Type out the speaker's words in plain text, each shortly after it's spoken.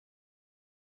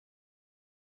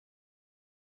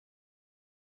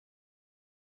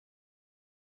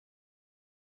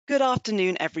Good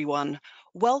afternoon, everyone.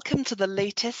 Welcome to the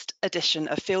latest edition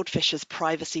of Fieldfisher's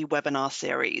Privacy webinar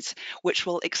series, which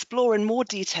will explore in more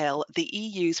detail the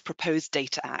EU's proposed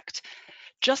Data Act.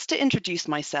 Just to introduce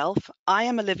myself, I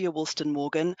am Olivia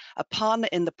Woolston-Morgan, a partner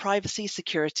in the Privacy,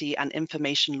 Security and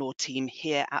Information Law team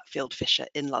here at Fieldfisher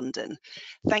in London.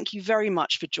 Thank you very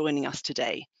much for joining us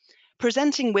today.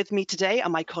 Presenting with me today are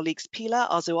my colleagues Pilar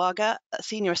Arzuaga, a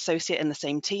senior associate in the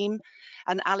same team,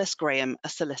 and Alice Graham, a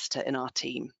solicitor in our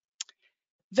team.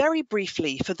 Very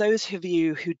briefly, for those of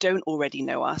you who don't already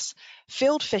know us,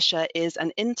 Fieldfisher is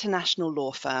an international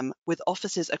law firm with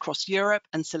offices across Europe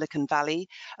and Silicon Valley,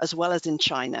 as well as in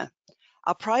China.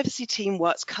 Our privacy team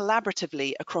works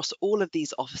collaboratively across all of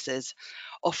these offices,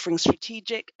 offering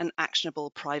strategic and actionable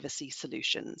privacy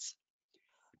solutions.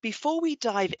 Before we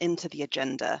dive into the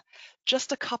agenda,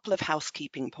 just a couple of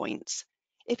housekeeping points.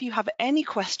 If you have any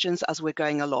questions as we're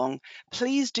going along,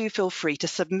 please do feel free to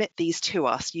submit these to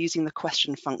us using the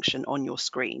question function on your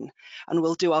screen, and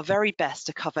we'll do our very best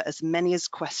to cover as many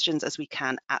questions as we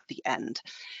can at the end.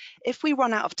 If we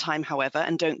run out of time, however,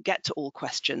 and don't get to all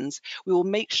questions, we will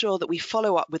make sure that we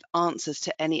follow up with answers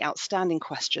to any outstanding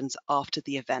questions after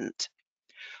the event.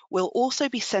 We'll also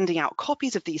be sending out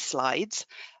copies of these slides,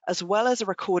 as well as a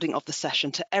recording of the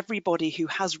session to everybody who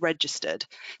has registered.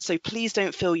 So please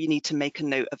don't feel you need to make a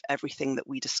note of everything that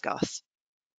we discuss.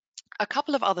 A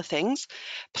couple of other things.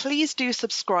 Please do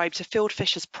subscribe to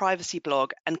Fieldfisher's privacy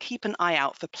blog and keep an eye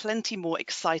out for plenty more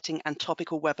exciting and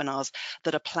topical webinars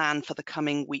that are planned for the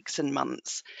coming weeks and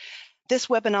months. This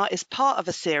webinar is part of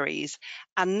a series,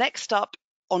 and next up,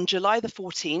 on July the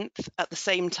 14th, at the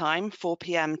same time, 4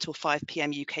 p.m. till 5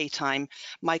 p.m. UK time,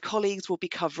 my colleagues will be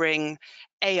covering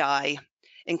AI,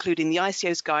 including the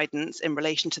ICO's guidance in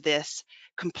relation to this,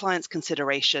 compliance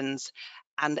considerations,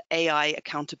 and AI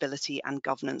accountability and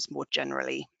governance more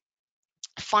generally.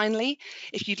 Finally,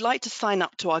 if you'd like to sign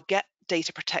up to our Get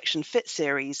Data Protection Fit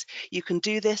series, you can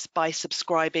do this by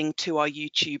subscribing to our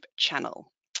YouTube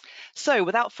channel. So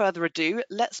without further ado,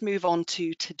 let's move on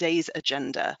to today's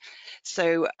agenda.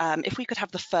 So if we could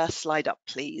have the first slide up,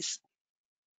 please.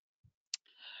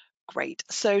 Great.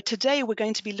 So today we're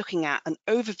going to be looking at an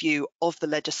overview of the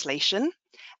legislation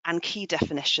and key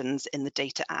definitions in the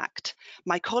Data Act.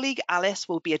 My colleague Alice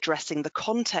will be addressing the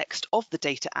context of the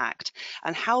Data Act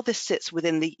and how this sits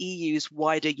within the EU's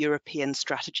wider European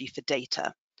strategy for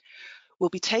data. We'll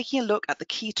be taking a look at the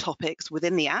key topics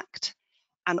within the Act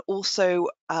and also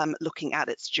looking at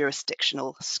its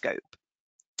jurisdictional scope.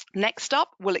 Next up,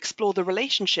 we'll explore the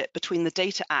relationship between the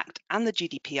Data Act and the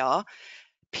GDPR.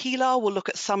 Pilar will look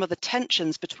at some of the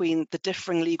tensions between the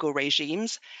differing legal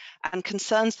regimes and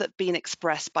concerns that have been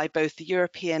expressed by both the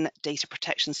European Data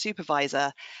Protection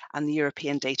Supervisor and the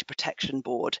European Data Protection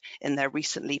Board in their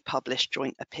recently published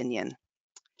joint opinion.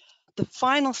 The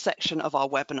final section of our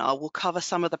webinar will cover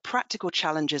some of the practical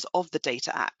challenges of the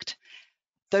Data Act,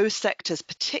 those sectors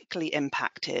particularly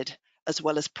impacted, as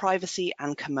well as privacy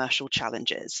and commercial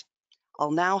challenges.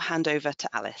 I'll now hand over to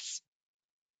Alice.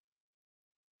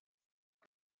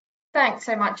 Thanks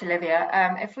so much,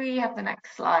 Olivia. If we have the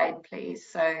next slide, please.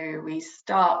 So we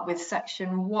start with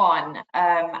section 1,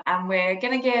 and we're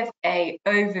going to give an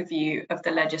overview of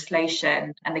the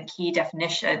legislation and the key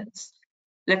definitions,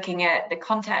 looking at the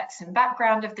context and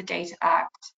background of the Data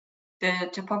Act, the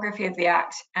topography of the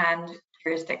Act, and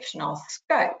jurisdictional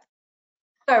scope.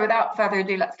 So without further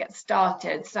ado, let's get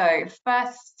started. So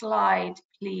first slide,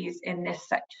 please, in this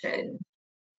section.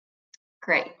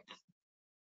 Great.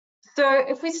 So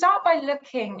if we start by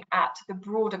looking at the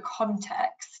broader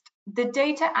context, the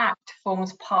Data Act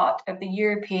forms part of the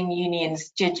European Union's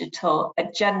digital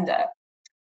agenda.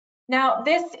 Now,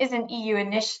 this is an EU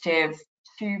initiative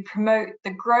to promote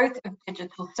the growth of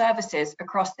digital services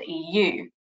across the EU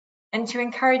and to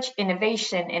encourage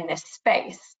innovation in this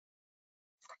space.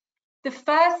 The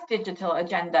first digital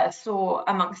agenda saw,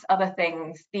 amongst other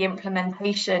things, the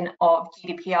implementation of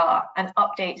GDPR and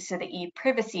updates to the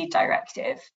e-privacy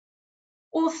directive.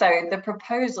 Also, the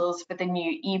proposals for the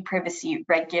new e-privacy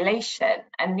regulation,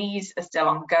 and these are still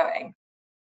ongoing.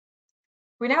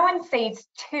 We're now in phase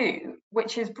 2,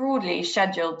 which is broadly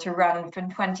scheduled to run from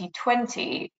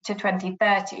 2020 to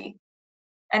 2030.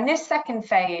 And this second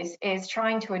phase is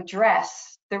trying to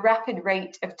address the rapid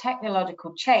rate of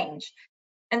technological change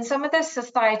and some of the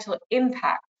societal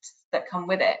impacts that come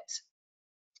with it.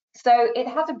 So it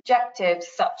has objectives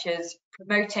such as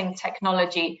promoting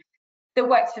technology that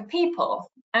works for people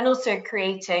and also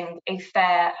creating a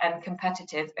fair and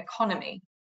competitive economy.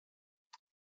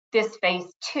 This phase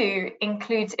 2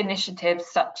 includes initiatives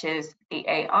such as the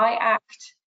AI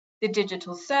Act, the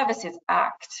Digital Services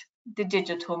Act, the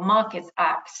Digital Markets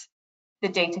Act, the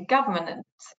Data Governance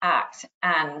Act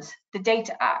and the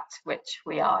Data Act, which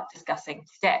we are discussing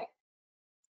today.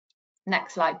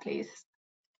 Next slide, please.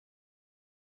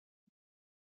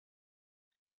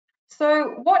 So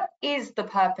what is the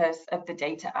purpose of the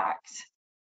Data Act?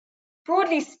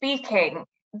 Broadly speaking,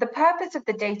 the purpose of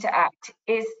the Data Act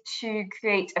is to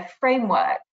create a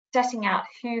framework setting out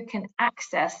who can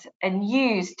access and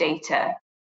use data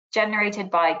generated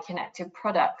by connected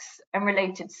products and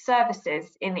related services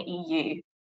in the EU,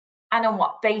 and on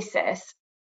what basis.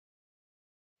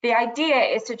 The idea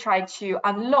is to try to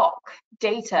unlock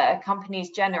data companies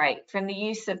generate from the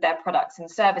use of their products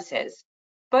and services,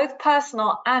 both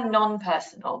personal and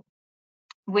non-personal,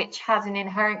 which has an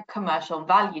inherent commercial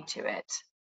value to it.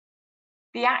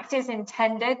 The Act is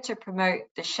intended to promote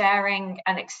the sharing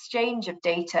and exchange of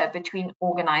data between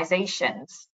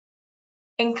organisations,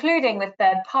 including with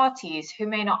third parties who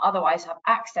may not otherwise have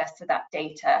access to that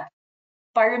data,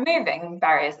 by removing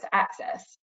barriers to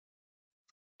access.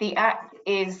 The Act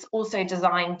is also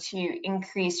designed to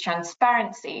increase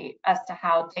transparency as to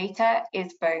how data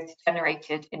is both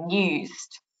generated and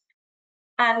used.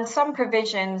 And some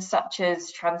provisions, such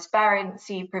as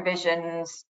transparency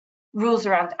provisions, rules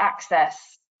around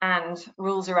access, and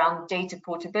rules around data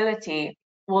portability,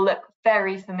 will look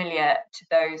very familiar to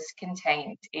those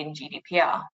contained in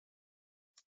GDPR.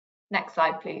 Next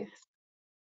slide, please.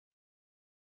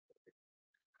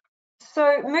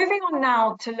 So moving on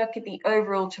now to look at the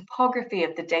overall topography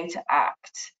of the Data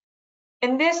Act.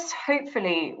 And this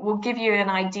hopefully will give you an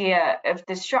idea of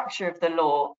the structure of the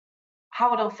law,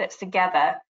 how it all fits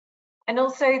together, and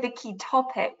also the key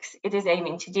topics it is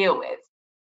aiming to deal with.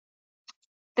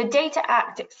 The Data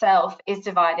Act itself is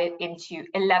divided into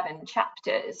 11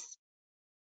 chapters.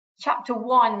 Chapter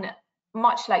 1,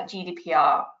 much like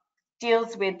GDPR,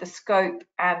 deals with the scope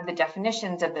and the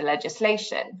definitions of the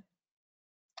legislation.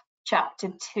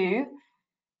 Chapter 2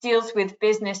 deals with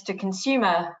business to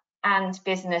consumer and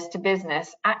business to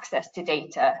business access to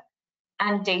data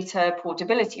and data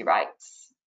portability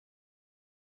rights.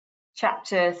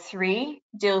 Chapter 3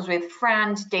 deals with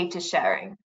FRAND data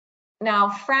sharing. Now,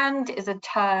 FRAND is a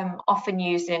term often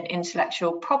used in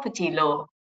intellectual property law,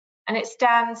 and it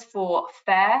stands for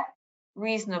fair,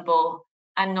 reasonable,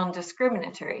 and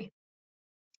non-discriminatory.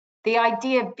 The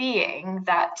idea being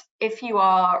that if you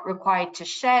are required to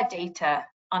share data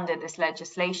under this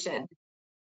legislation,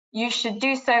 you should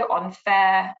do so on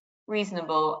fair,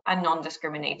 reasonable, and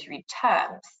non-discriminatory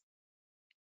terms.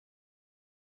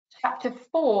 Chapter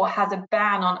 4 has a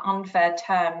ban on unfair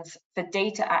terms for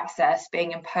data access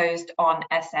being imposed on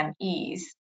SMEs.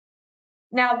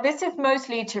 Now, this is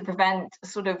mostly to prevent a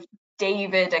sort of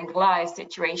David and Goliath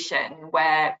situation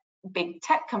where big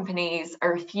tech companies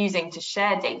are refusing to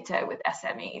share data with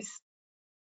SMEs.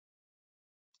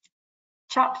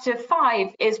 Chapter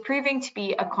 5 is proving to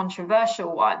be a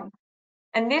controversial one,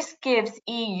 and this gives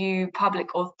EU public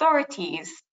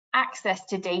authorities access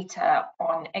to data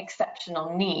on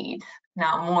exceptional need.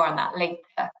 Now, more on that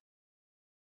later.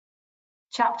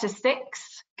 Chapter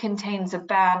 6 contains a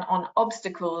ban on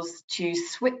obstacles to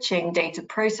switching data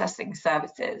processing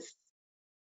services.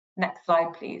 Next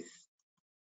slide, please.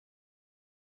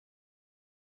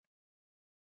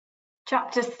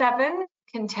 Chapter 7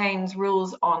 contains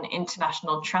rules on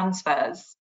international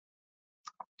transfers.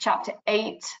 Chapter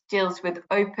 8 deals with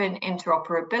open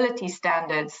interoperability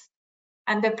standards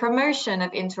and the promotion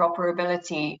of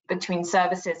interoperability between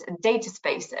services and data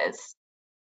spaces.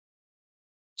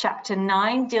 Chapter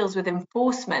 9 deals with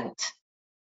enforcement.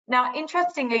 Now,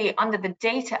 interestingly, under the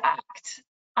Data Act,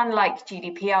 unlike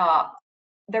GDPR,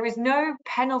 there is no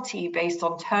penalty based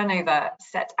on turnover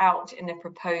set out in the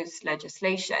proposed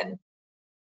legislation.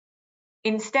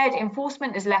 Instead,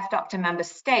 enforcement is left up to member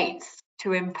states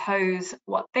to impose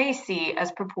what they see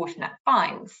as proportionate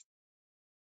fines.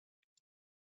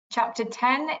 Chapter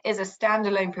 10 is a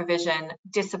standalone provision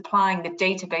disapplying the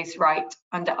database right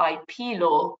under IP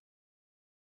law.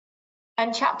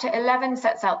 And Chapter 11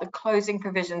 sets out the closing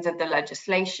provisions of the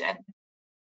legislation.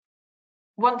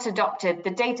 Once adopted, the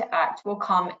Data Act will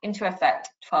come into effect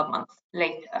 12 months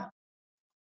later.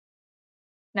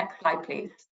 Next slide,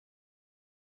 please.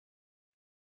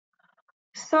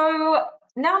 So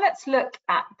now let's look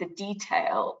at the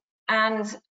detail, and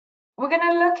we're going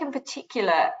to look in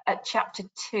particular at Chapter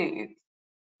 2,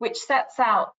 which sets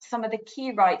out some of the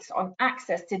key rights on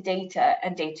access to data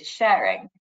and data sharing.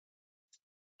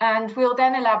 And we'll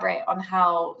then elaborate on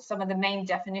how some of the main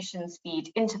definitions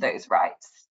feed into those rights.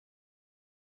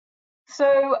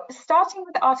 So starting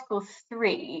with Article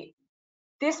 3,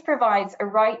 this provides a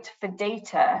right for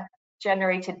data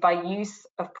generated by use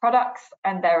of products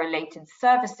and their related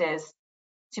services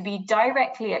to be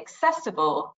directly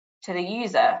accessible to the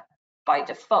user by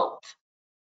default.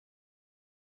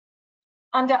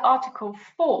 Under Article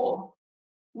 4,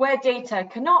 where data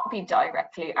cannot be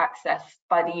directly accessed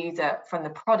by the user from the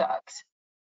product,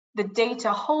 the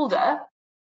data holder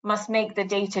must make the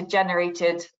data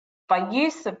generated by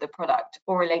use of the product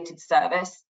or related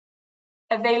service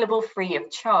available free of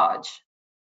charge.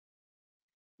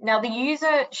 Now, the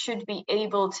user should be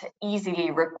able to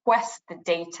easily request the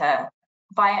data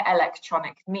via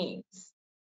electronic means.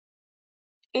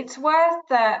 It's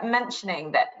worth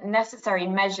mentioning that necessary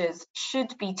measures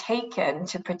should be taken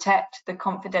to protect the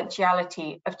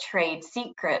confidentiality of trade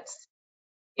secrets,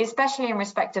 especially in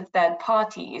respect of third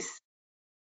parties.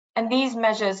 And these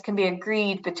measures can be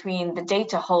agreed between the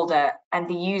data holder and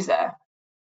the user.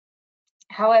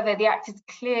 However, the Act is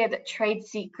clear that trade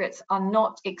secrets are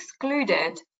not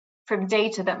excluded from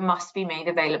data that must be made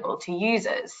available to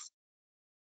users.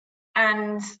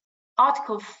 And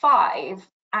Article 5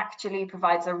 actually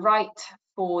provides a right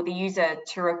for the user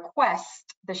to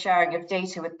request the sharing of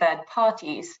data with third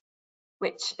parties,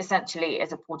 which essentially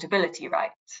is a portability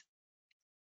right.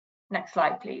 Next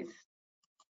slide, please.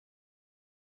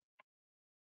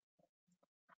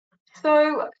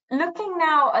 So, looking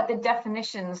now at the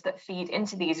definitions that feed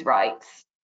into these rights,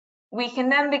 we can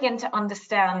then begin to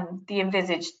understand the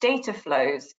envisaged data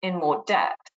flows in more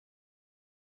depth.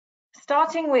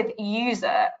 Starting with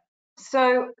user.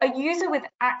 So a user with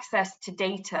access to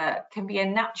data can be a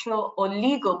natural or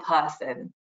legal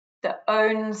person that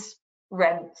owns,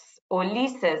 rents, or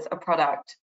leases a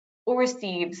product or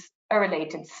receives a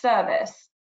related service.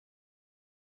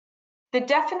 The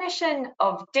definition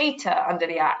of data under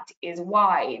the Act is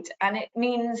wide, and it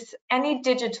means any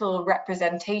digital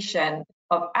representation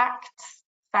of acts,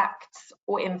 facts,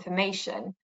 or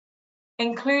information,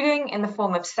 including in the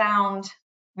form of sound,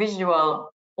 visual,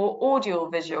 or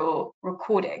audiovisual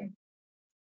recording.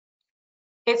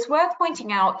 It's worth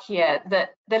pointing out here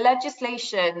that the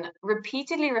legislation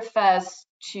repeatedly refers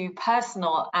to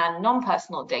personal and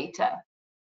non-personal data,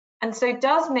 and so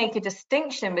does make a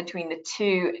distinction between the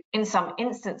two in some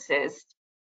instances,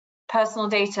 personal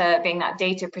data being that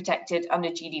data protected under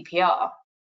GDPR.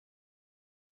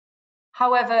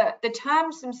 However, the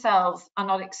terms themselves are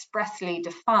not expressly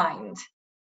defined,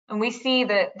 and we see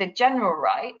that the general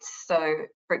rights, so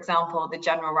for example, the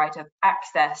general right of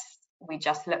access we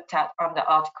just looked at under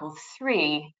Article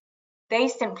 3, they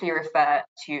simply refer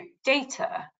to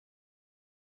data.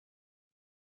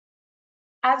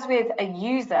 As with a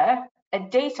user, a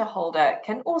data holder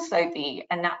can also be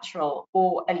a natural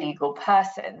or a legal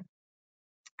person.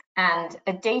 And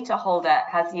a data holder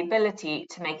has the ability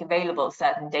to make available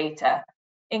certain data,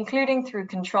 including through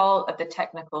control of the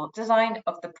technical design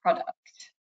of the product.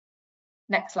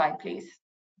 Next slide, please.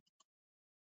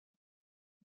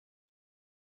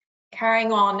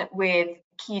 Carrying on with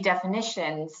key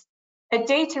definitions, a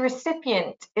data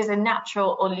recipient is a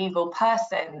natural or legal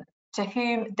person to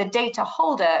whom the data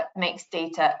holder makes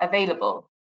data available,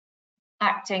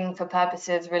 acting for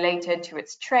purposes related to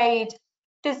its trade,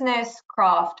 business,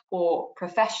 craft, or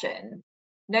profession.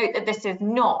 Note that this is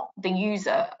not the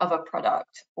user of a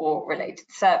product or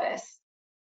related service.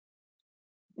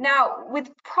 Now, with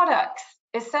products,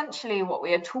 essentially what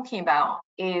we are talking about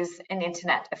is an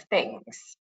Internet of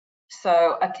Things.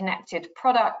 So a connected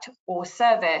product or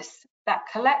service that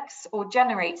collects or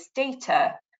generates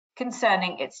data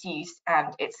concerning its use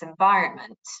and its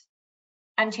environment,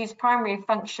 and whose primary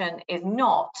function is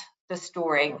not the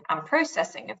storing and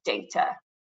processing of data.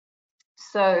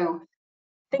 So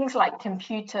things like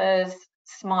computers,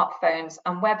 smartphones,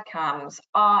 and webcams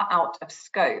are out of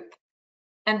scope,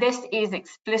 and this is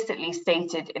explicitly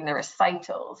stated in the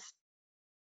recitals.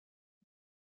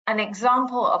 An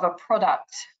example of a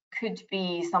product could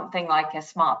be something like a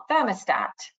smart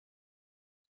thermostat.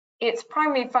 Its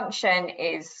primary function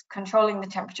is controlling the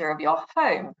temperature of your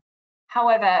home.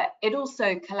 However, it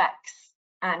also collects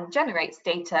and generates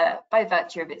data by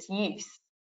virtue of its use.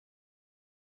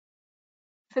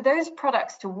 For those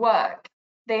products to work,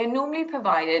 they are normally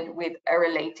provided with a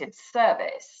related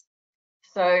service.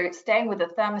 So staying with the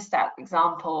thermostat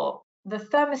example, the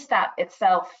thermostat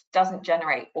itself doesn't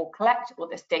generate or collect all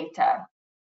this data.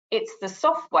 It's the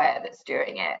software that's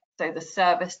doing it, so the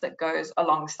service that goes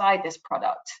alongside this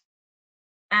product,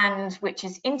 and which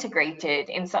is integrated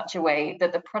in such a way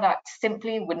that the product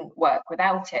simply wouldn't work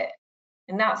without it.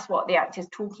 And that's what the Act is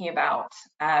talking about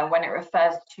when it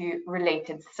refers to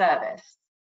related service.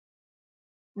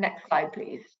 Next slide,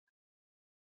 please.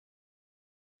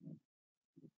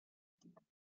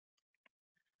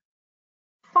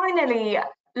 Finally,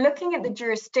 looking at the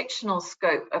jurisdictional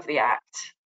scope of the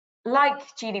Act, like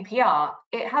GDPR,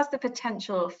 it has the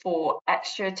potential for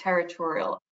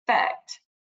extraterritorial effect.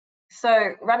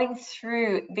 So running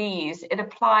through these, it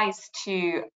applies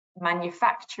to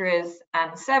manufacturers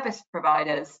and service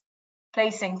providers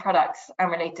placing products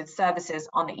and related services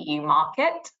on the EU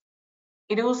market.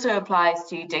 It also applies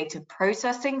to data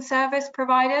processing service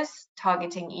providers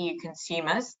targeting EU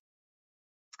consumers,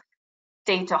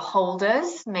 data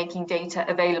holders making data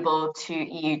available to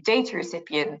EU data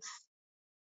recipients,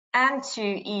 and to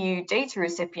EU data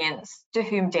recipients to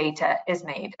whom data is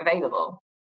made available.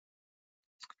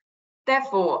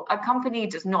 Therefore, a company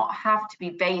does not have to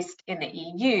be based in the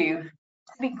EU to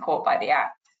be caught by the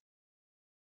Act.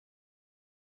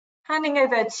 Handing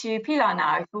over to Pilar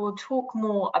now, who will talk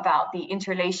more about the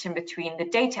interrelation between the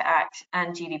Data Act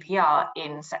and GDPR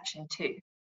in Section 2.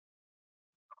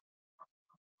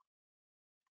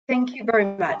 Thank you very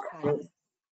much, Alice.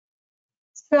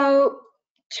 So,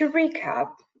 to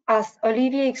recap, as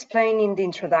Olivier explained in the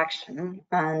introduction,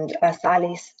 and as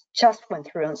Alice just went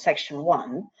through on Section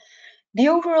 1, the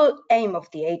overall aim of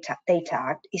the Data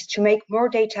Act is to make more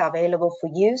data available for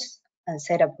use and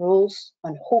set up rules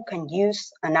on who can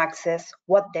use and access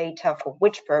what data for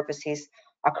which purposes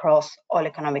across all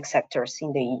economic sectors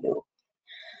in the EU.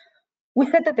 We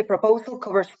said that the proposal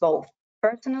covers both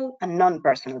personal and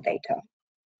non-personal data.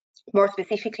 More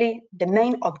specifically, the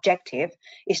main objective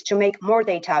is to make more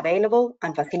data available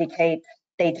and facilitate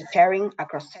data sharing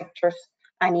across sectors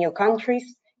and EU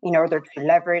countries in order to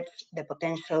leverage the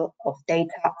potential of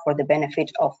data for the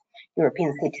benefit of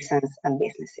European citizens and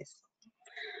businesses.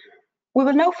 We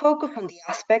will now focus on the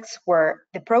aspects where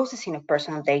the processing of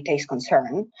personal data is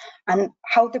concerned and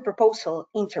how the proposal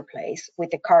interplays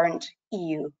with the current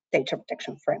EU data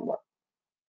protection framework.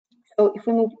 So if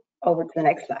we move over to the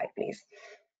next slide, please.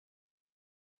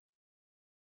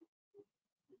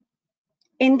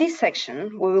 In this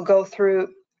section, we will go through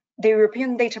the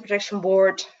European Data Protection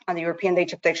Board and the European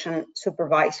Data Protection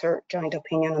Supervisor joint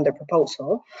opinion on the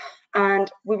proposal, and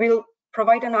we will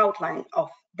provide an outline of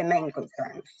the main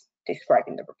concerns described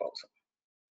in the proposal.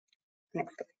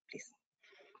 Next slide, please.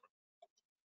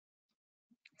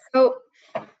 So,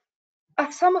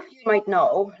 as some of you might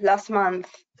know, last month,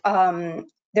 the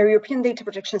European Data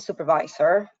Protection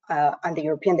Supervisor and the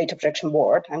European Data Protection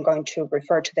Board, I'm going to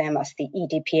refer to them as the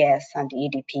EDPS and the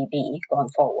EDPB going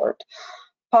forward,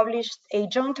 published a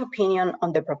joint opinion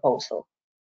on the proposal.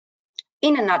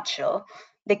 In a nutshell,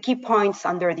 the key points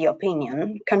under the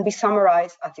opinion can be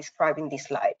summarized as described in this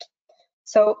slide.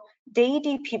 So the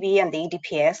EDPB and the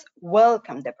EDPS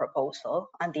welcome the proposal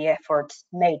and the efforts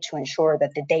made to ensure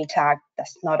that the Data Act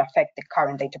does not affect the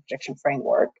current data protection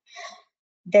framework.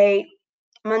 They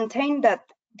maintain that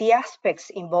the aspects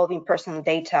involving personal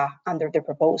data under the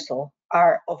proposal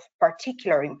are of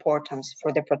particular importance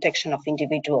for the protection of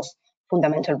individuals'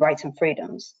 fundamental rights and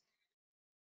freedoms.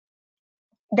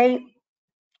 They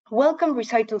welcome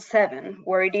Recital 7,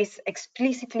 where it is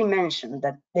explicitly mentioned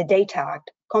that the Data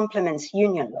Act complements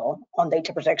Union law on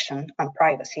data protection and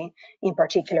privacy, in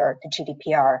particular the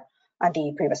GDPR and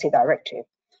the Privacy Directive.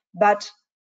 But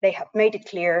they have made it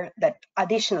clear that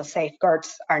additional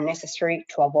safeguards are necessary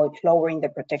to avoid lowering the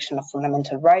protection of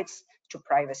fundamental rights to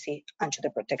privacy and to the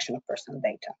protection of personal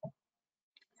data.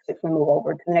 So if we move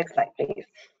over to the next slide, please.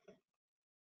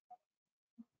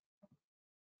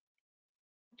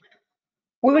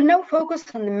 We will now focus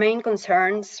on the main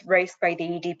concerns raised by the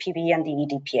EDPB and the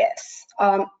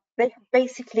EDPS. They have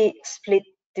basically split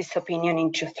this opinion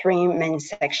into three main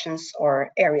sections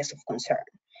or areas of concern.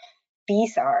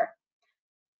 These are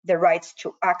the rights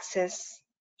to access,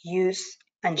 use,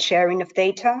 and sharing of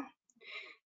data,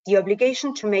 the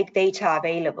obligation to make data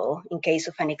available in case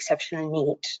of an exceptional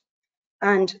need,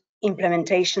 and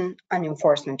implementation and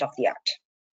enforcement of the Act.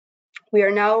 We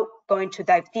are now going to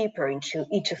dive deeper into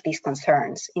each of these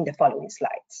concerns in the following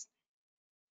slides.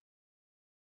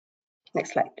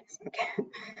 Next slide, please. Okay.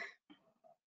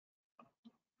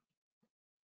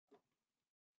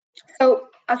 So,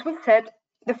 as we said,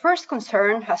 the first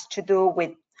concern has to do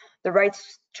with the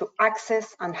rights to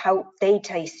access and how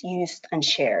data is used and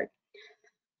shared.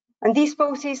 And this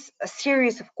poses a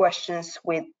series of questions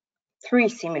with three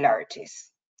similarities.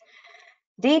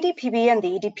 The EDPB and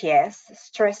the EDPS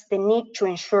stress the need to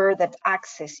ensure that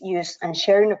access, use, and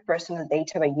sharing of personal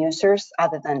data by users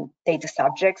other than data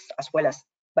subjects, as well as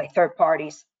by third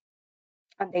parties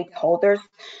and data holders,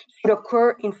 should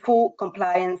occur in full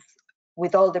compliance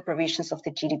with all the provisions of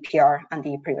the GDPR and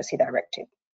the Privacy Directive.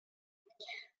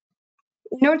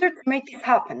 In order to make this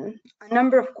happen, a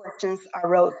number of questions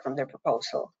arose from the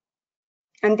proposal,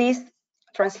 and this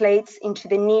translates into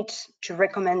the need to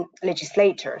recommend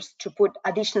legislators to put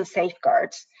additional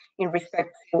safeguards in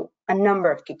respect to a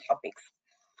number of key topics.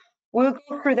 We'll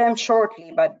go through them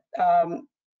shortly, but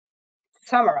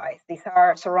summarize, these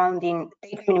are surrounding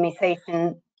data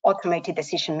minimization, automated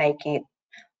decision-making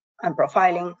and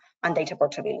profiling, and data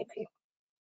portability.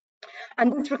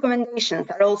 And these recommendations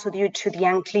are also due to the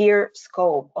unclear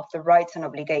scope of the rights and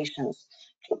obligations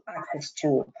to access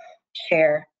to,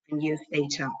 share, and use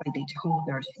data by data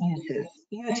holders,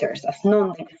 users as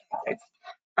non-data subjects,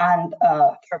 and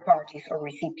third parties or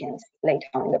recipients later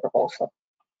on in the proposal.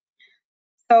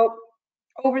 So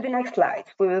over the next slides,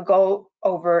 we will go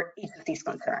over each of these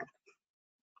concerns.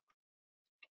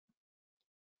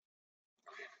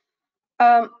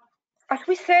 As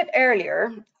we said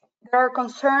earlier, there are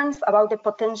concerns about the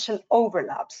potential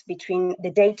overlaps between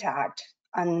the Data Act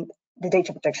and the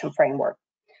data protection framework.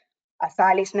 As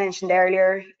Alice mentioned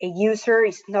earlier, a user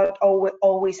is not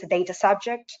always a data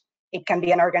subject. It can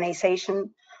be an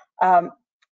organization.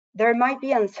 There might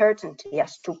be uncertainty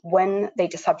as to when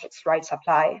data subjects' rights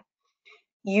apply.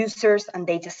 Users and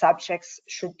data subjects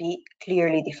should be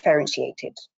clearly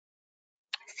differentiated.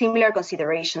 Similar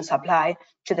considerations apply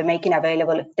to the making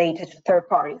available of data to third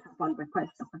parties upon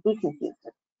request of a business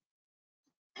user.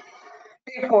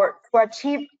 Therefore, to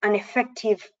achieve an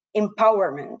effective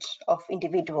empowerment of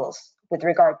individuals with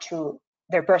regard to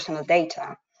their personal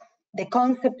data, the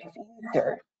concept of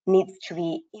user needs to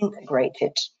be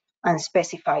integrated and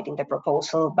specified in the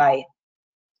proposal by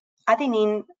adding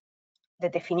in the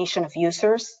definition of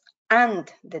users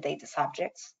and the data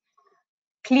subjects,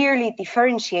 clearly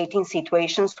differentiating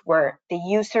situations where the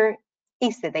user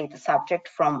is the data subject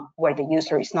from where the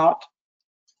user is not.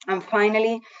 And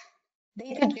finally,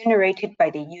 data generated by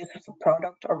the use of a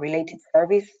product or related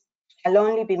service shall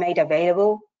only be made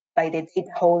available by the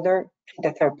data holder to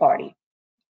the third party,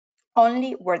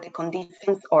 only where the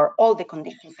conditions or all the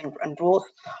conditions and rules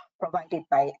provided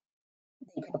by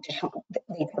data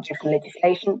protection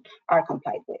legislation are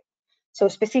complied with. So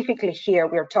specifically here,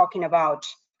 we are talking about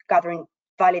gathering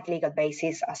valid legal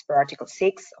basis as per Article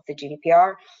 6 of the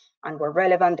GDPR, and where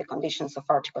relevant, the conditions of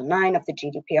Article 9 of the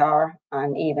GDPR,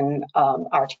 and even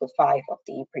Article 5 of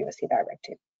the Privacy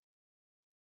Directive.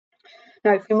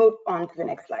 Now, if we move on to the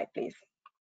next slide, please.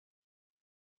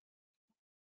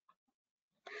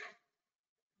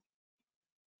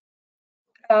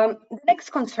 The next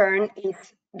concern is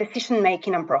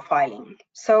decision-making and profiling.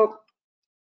 So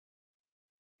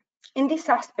in this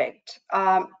aspect,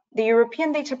 the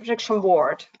European Data Protection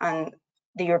Board and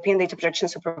the European Data Protection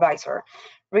Supervisor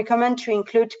recommend to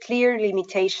include clear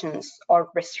limitations or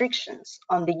restrictions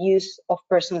on the use of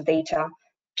personal data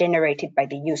generated by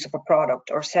the use of a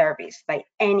product or service by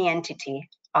any entity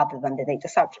other than the data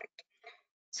subject.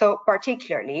 So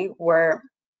particularly where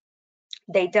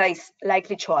data is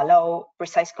likely to allow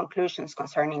precise conclusions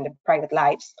concerning the private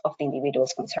lives of the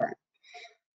individuals concerned.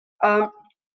 The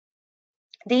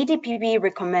EDPB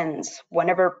recommends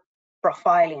whenever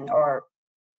profiling or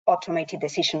automated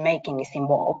decision-making is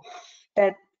involved,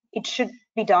 that it should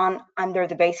be done under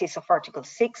the basis of Article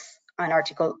 6 and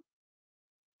Article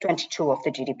 22 of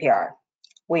the GDPR.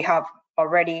 We have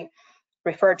already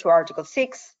referred to Article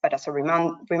 6, but as a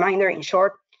reminder, in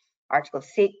short, Article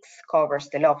 6 covers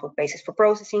the lawful basis for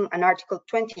processing, and Article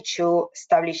 22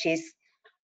 establishes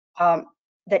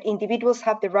that individuals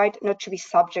have the right not to be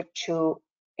subject to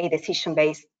a decision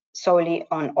based solely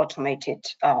on automated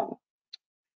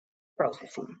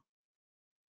processing.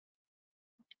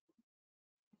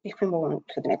 If we move on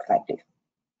to the next slide, please.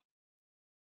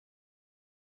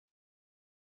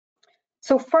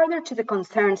 So further to the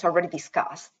concerns already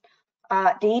discussed,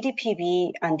 the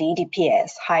EDPB and the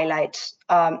EDPS highlight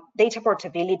data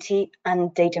portability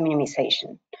and data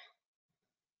minimization.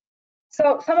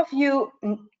 So some of you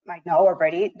might know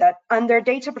already that under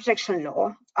data protection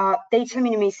law, data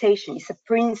minimization is a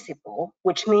principle,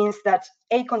 which means that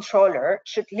a controller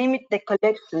should limit the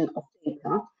collection of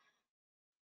data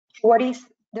to what is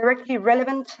directly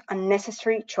relevant and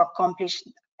necessary to accomplish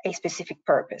a specific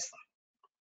purpose.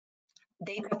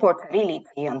 Data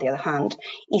portability, on the other hand,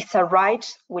 is a right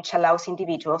which allows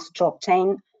individuals to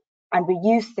obtain and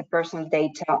reuse the personal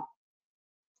data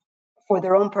for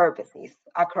their own purposes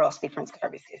across different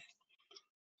services.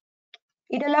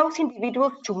 It allows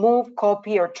individuals to move,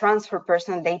 copy, or transfer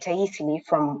personal data easily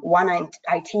from one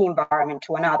IT environment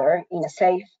to another in a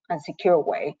safe and secure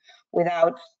way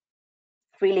without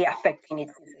really affecting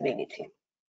its usability.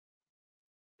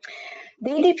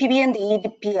 The EDPB and the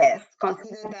EDPS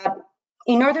consider that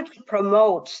in order to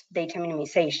promote data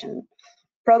minimization,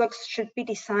 products should be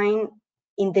designed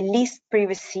in the least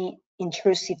privacy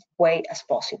intrusive way as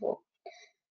possible.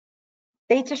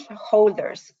 Data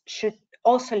holders should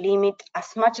also limit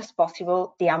as much as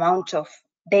possible the amount of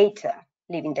data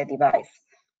leaving the device,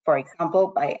 for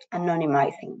example, by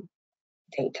anonymizing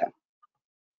data.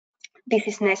 This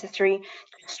is necessary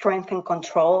to strengthen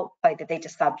control by the data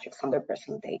subjects on their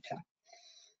personal data.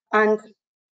 And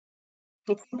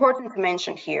it's important to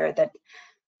mention here that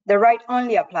the right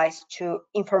only applies to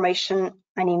information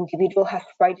an individual has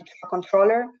provided to a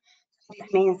controller.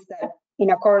 This means that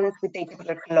in accordance with data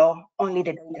protection law, only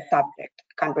the data subject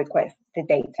can request the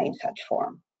data in such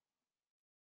form.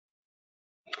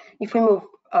 If we move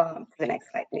to the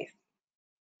next slide, please.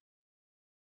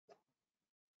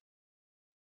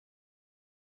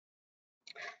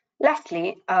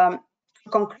 Lastly, to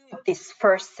conclude this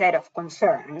first set of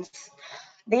concerns,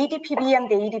 the EDPB and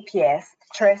the EDPS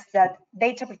stress that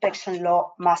data protection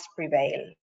law must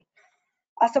prevail.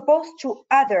 As opposed to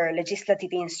other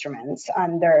legislative instruments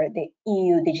under the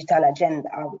EU digital agenda,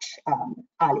 which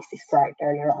Alice described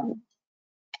earlier on,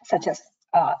 such as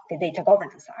the Data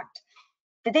Governance Act,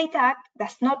 the Data Act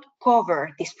does not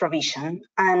cover this provision,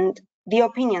 and the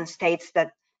opinion states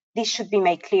that this should be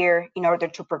made clear in order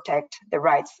to protect the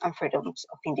rights and freedoms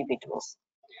of individuals.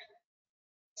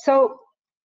 So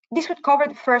this would cover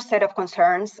the first set of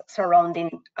concerns surrounding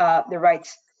the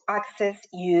rights to access,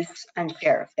 use, and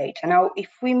share of data. Now, if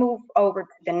we move over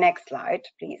to the next slide,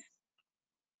 please.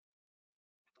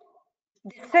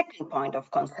 The second point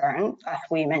of concern, as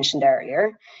we mentioned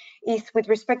earlier, is with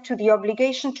respect to the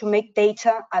obligation to make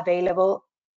data available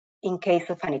in case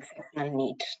of an exceptional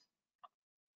need.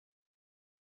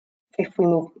 If we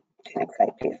move to the next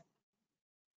slide, please.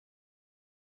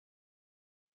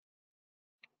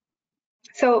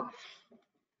 So,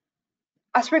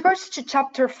 as regards to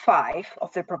Chapter 5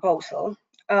 of the proposal,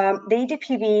 the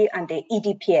EDPB and the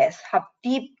EDPS have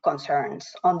deep concerns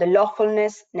on the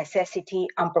lawfulness, necessity,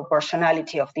 and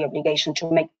proportionality of the obligation to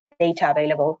make data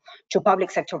available to public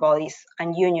sector bodies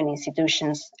and union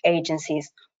institutions,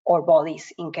 agencies, or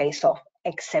bodies in case of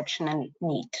exceptional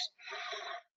need.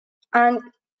 And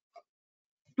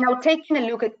now, taking a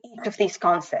look at each of these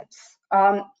concepts,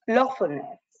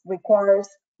 lawfulness requires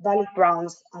valid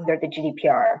grounds under the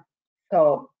GDPR.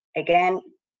 So again,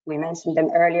 we mentioned them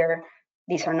earlier.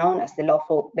 These are known as the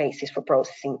lawful basis for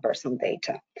processing personal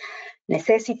data.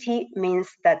 Necessity means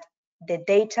that the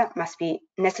data must be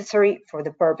necessary for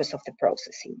the purpose of the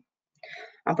processing.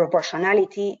 And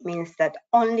proportionality means that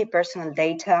only personal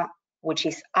data which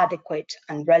is adequate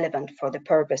and relevant for the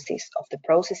purposes of the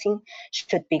processing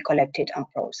should be collected and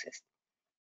processed.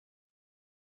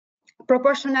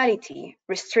 Proportionality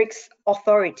restricts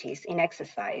authorities in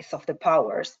exercise of the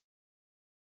powers,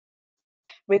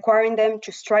 requiring them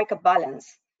to strike a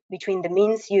balance between the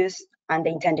means used and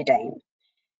the intended aim.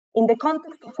 In the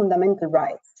context of fundamental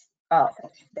rights, such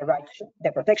as the right to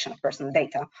the protection of personal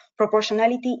data,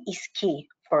 proportionality is key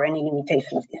for any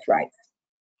limitation of these rights.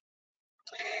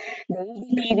 The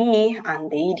EDPB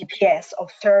and the EDPS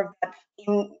observe that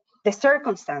in the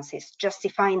circumstances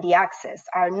justifying the access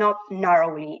are not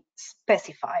narrowly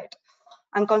specified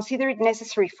and consider it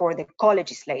necessary for the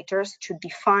co-legislators to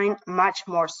define much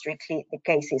more strictly the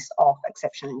cases of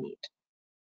exceptional need.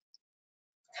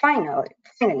 Finally,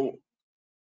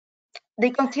 they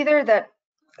consider that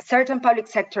certain public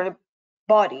sector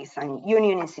bodies and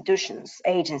union institutions,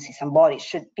 agencies, and bodies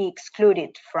should be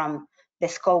excluded from the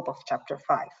scope of Chapter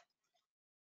 5.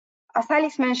 As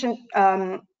Alice mentioned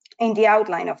in the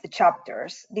outline of the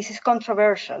chapters, this is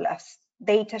controversial as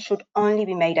data should only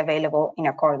be made available in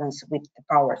accordance with the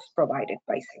powers provided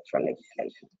by sectoral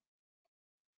legislation.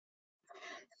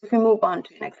 If we move on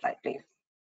to the next slide, please.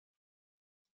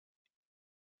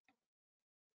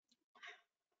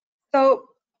 So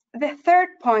the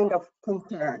third point of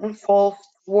concern falls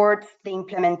towards the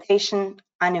implementation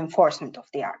and enforcement of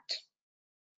the Act.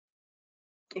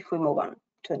 If we move on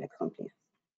to the next one, please.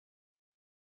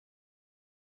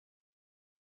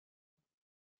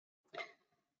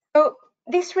 So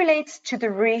this relates to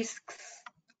the risks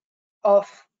of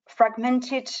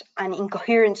fragmented and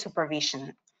incoherent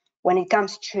supervision when it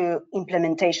comes to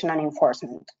implementation and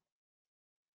enforcement.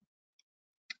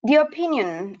 The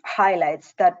opinion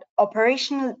highlights that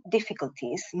operational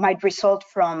difficulties might result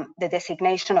from the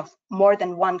designation of more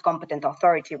than one competent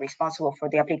authority responsible for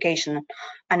the application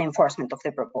and enforcement of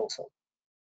the proposal.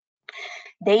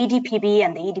 The EDPB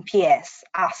and the EDPS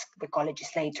ask the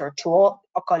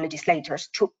co-legislators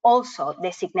to also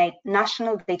designate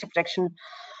national data protection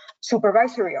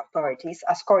supervisory authorities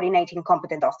as coordinating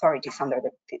competent authorities under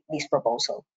this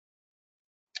proposal.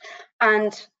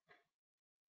 And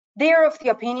they are of the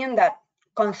opinion that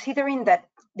considering that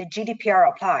the GDPR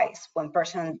applies when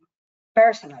personal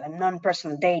and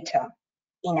non-personal data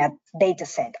in a data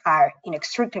set are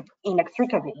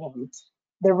inextricably linked,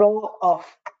 the role of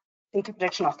data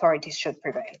protection authorities should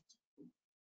prevail.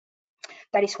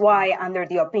 That is why, under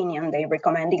the opinion, they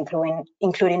recommend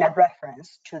including a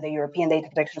reference to the European Data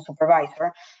Protection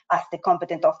Supervisor as the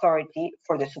competent authority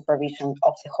for the supervision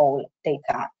of the whole Data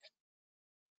Act.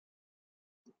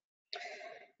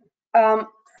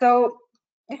 So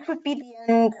this would be the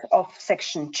end of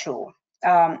section 2,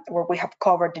 where we have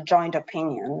covered the joint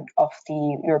opinion of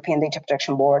the European Data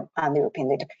Protection Board and the European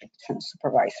Data Protection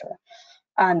Supervisor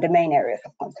and the main areas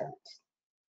of concerns.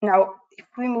 Now, if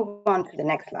we move on to the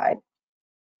next slide.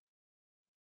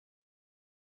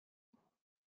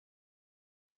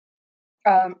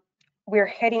 We're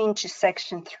heading into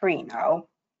section 3 now.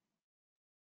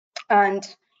 And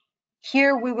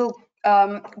here we will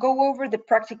go over the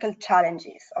practical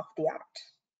challenges of the Act.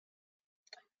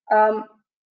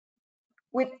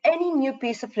 With any new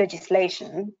piece of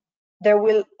legislation, there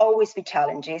will always be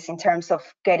challenges in terms of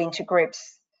getting to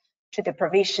grips to the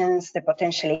provisions, the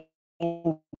potential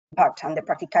impact, and the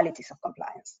practicalities of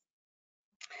compliance.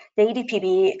 The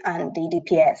EDPB and the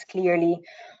EDPS clearly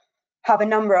have a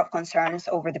number of concerns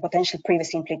over the potential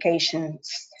privacy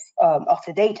implications of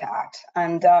the Data Act.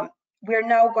 And we're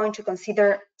now going to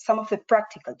consider some of the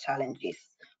practical challenges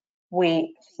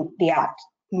we think the Act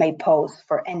may pose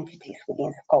for entities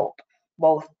within scope,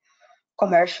 both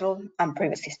commercial and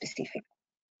privacy specific.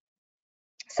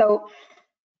 So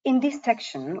in this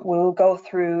section, we will go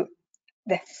through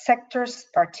the sectors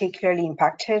particularly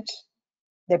impacted,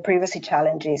 the privacy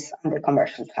challenges, and the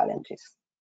commercial challenges.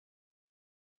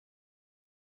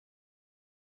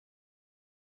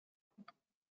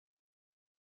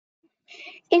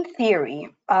 In theory,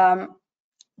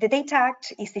 the Data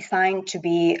Act is designed to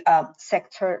be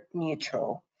sector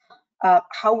neutral.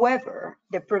 However,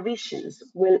 the provisions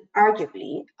will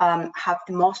arguably have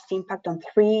the most impact on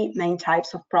 3 main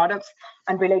types of products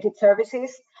and related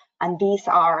services, and these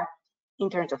are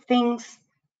Internet of Things,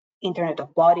 Internet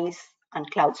of Bodies, and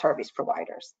cloud service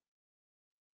providers.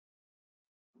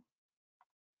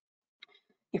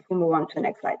 If we move on to the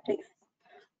next slide, please.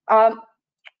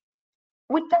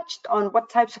 We touched on what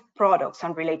types of products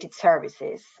and related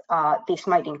services this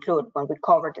might include when we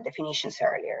covered the definitions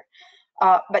earlier.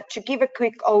 But to give a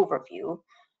quick overview,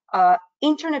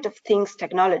 Internet of Things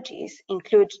technologies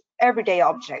include everyday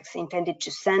objects intended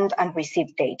to send and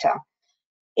receive data.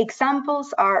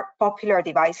 Examples are popular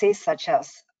devices such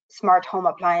as smart home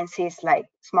appliances like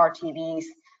smart TVs,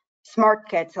 smart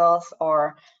kettles,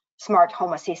 or smart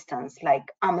home assistants like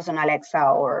Amazon Alexa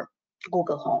or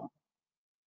Google Home.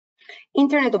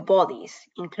 Internet of Bodies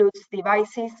includes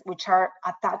devices which are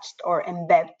attached or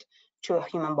embedded to a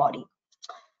human body.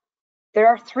 There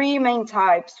are 3 main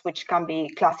types which can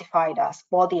be classified as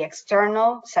body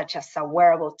external, such as a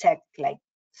wearable tech like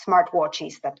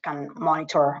smartwatches that can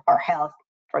monitor our health,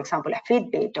 for example, a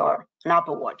Fitbit or an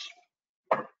Apple Watch.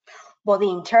 Body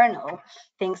internal,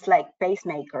 things like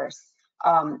pacemakers,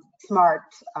 smart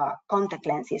contact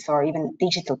lenses, or even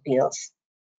digital pills.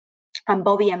 And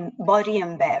body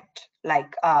embedded,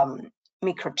 like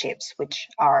microchips, which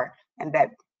are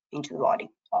embedded into the body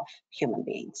of human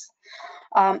beings.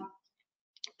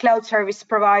 Cloud service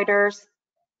providers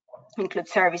include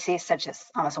services such as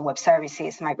Amazon Web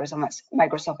Services,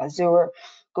 Microsoft Azure,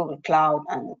 Google Cloud,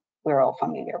 and we're all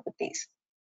familiar with these.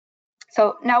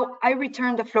 So now I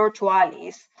return the floor to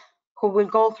Alice, who will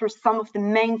go through some of the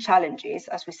main challenges,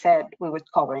 as we said we would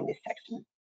cover in this section.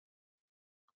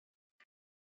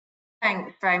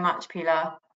 Thanks very much,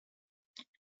 Pilar.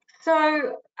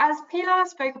 So, as Pilar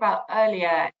spoke about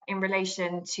earlier in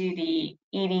relation to the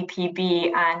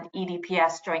EDPB and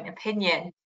EDPS joint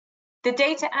opinion, the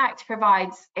Data Act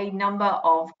provides a number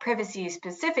of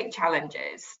privacy-specific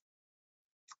challenges.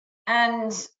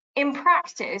 And in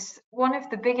practice, one of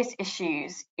the biggest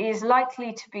issues is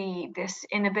likely to be this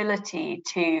inability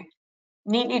to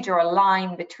neatly draw a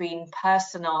line between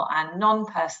personal and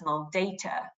non-personal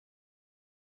data.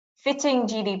 Fitting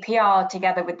GDPR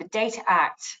together with the Data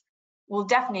Act will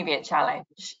definitely be a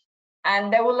challenge.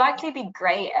 And there will likely be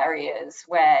grey areas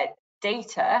where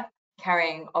data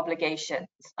carrying obligations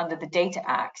under the Data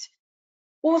Act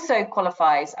also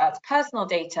qualifies as personal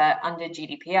data under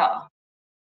GDPR.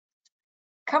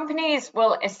 Companies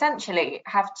will essentially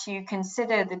have to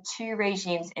consider the 2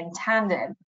 regimes in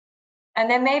tandem.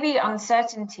 And there may be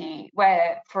uncertainty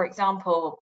where, for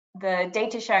example, the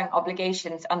data sharing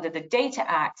obligations under the Data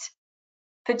Act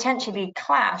potentially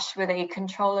clash with a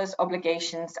controller's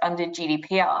obligations under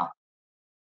GDPR.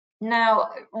 Now,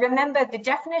 remember, the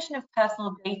definition of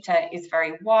personal data is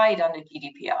very wide under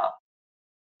GDPR.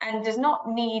 and does not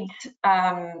need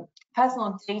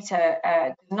personal data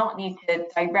does not need to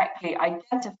directly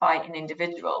identify an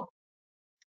individual.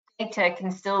 Data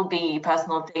can still be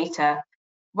personal data,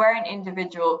 where an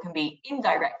individual can be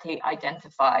indirectly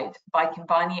identified by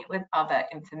combining it with other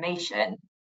information.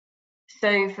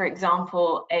 So, for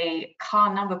example, a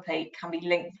car number plate can be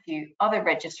linked to other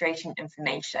registration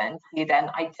information to then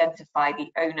identify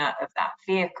the owner of that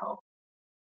vehicle.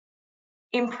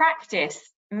 In practice,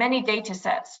 many data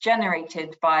sets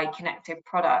generated by connected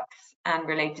products and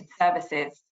related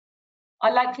services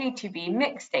are likely to be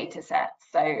mixed data sets,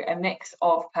 so a mix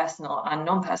of personal and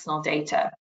non-personal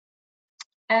data.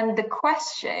 And the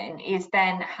question is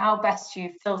then how best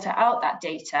to filter out that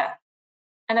data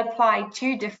and apply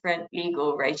two different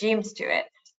legal regimes to it,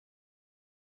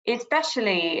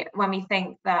 especially when we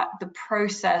think that the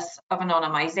process of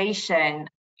anonymization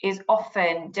is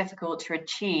often difficult to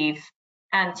achieve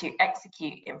and to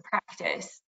execute in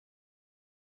practice.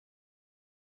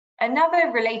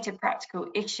 Another related practical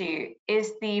issue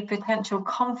is the potential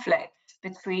conflict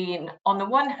between, on the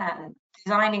one hand,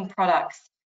 designing products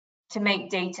to make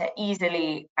data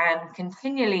easily and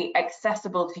continually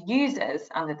accessible to users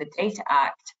under the Data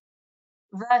Act,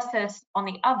 versus, on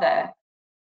the other,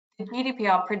 the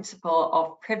GDPR principle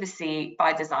of privacy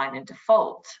by design and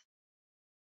default.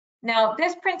 Now,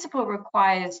 this principle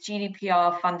requires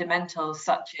GDPR fundamentals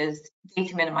such as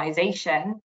data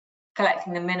minimization,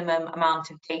 collecting the minimum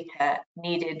amount of data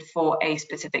needed for a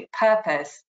specific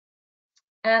purpose,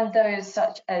 and those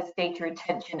such as data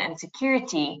retention and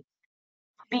security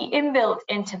be inbuilt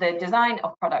into the design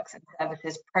of products and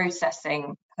services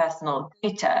processing personal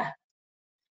data.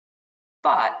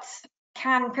 But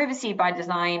can privacy by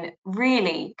design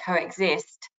really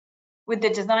coexist with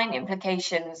the design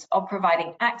implications of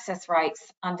providing access rights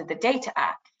under the Data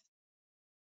Act?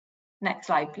 Next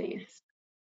slide, please.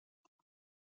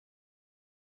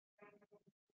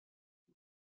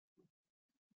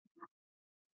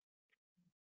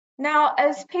 Now,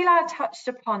 as Pilar touched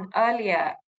upon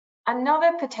earlier,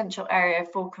 another potential area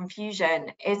for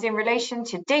confusion is in relation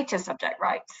to data subject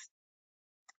rights.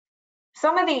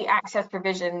 Some of the access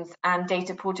provisions and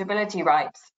data portability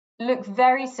rights look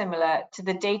very similar to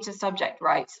the data subject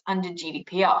rights under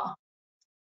GDPR.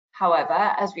 However,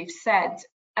 as we've said,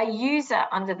 a user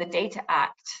under the Data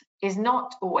Act is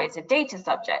not always a data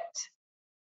subject.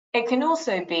 It can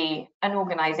also be an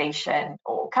organization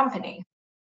or company.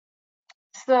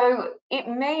 So it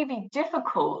may be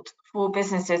difficult for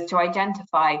businesses to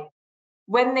identify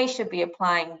when they should be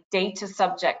applying data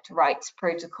subject rights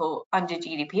protocol under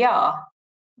GDPR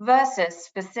versus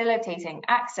facilitating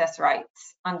access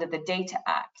rights under the Data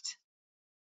Act.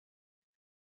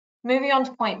 Moving on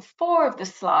to point 4 of the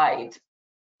slide,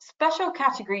 special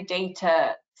category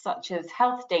data such as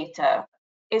health data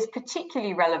is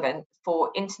particularly relevant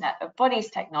for Internet of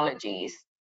Bodies technologies,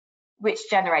 which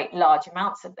generate large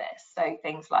amounts of this, so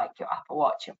things like your Apple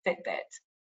Watch, your Fitbit.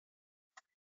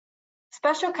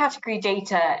 Special category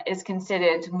data is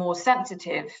considered more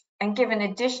sensitive and given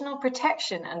additional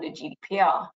protection under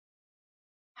GDPR.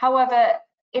 However,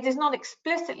 it is not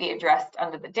explicitly addressed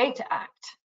under the Data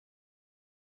Act.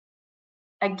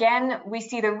 Again, we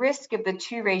see the risk of the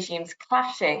two regimes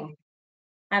clashing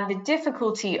and the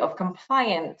difficulty of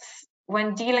compliance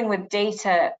when dealing with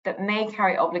data that may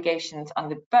carry obligations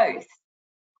under both.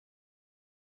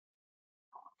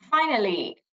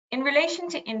 Finally, in relation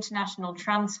to international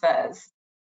transfers,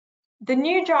 the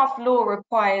new draft law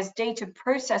requires data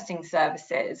processing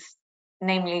services,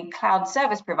 namely cloud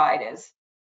service providers,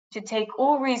 to take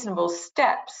all reasonable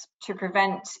steps to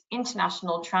prevent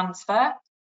international transfer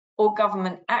or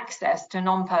government access to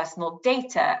non-personal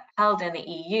data held in the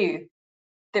EU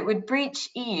that would breach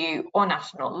EU or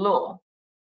national law.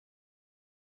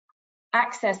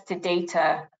 Access to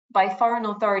data by foreign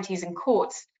authorities and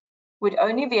courts would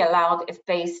only be allowed if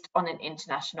based on an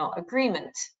international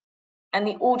agreement, and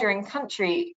the ordering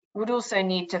country would also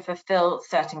need to fulfill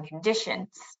certain conditions.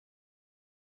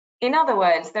 In other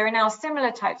words, there are now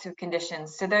similar types of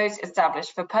conditions to those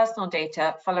established for personal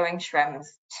data following Schrems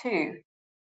II.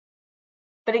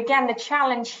 But again, the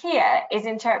challenge here is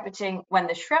interpreting when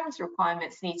the Schrems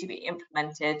requirements need to be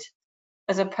implemented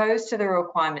as opposed to the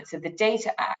requirements of the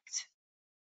Data Act.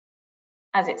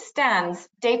 As it stands,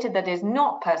 data that is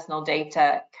not personal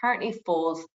data currently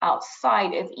falls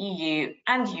outside of EU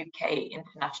and UK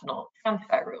international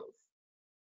transfer rules.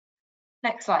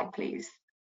 Next slide, please.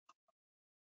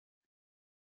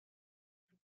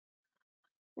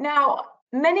 Now,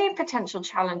 many potential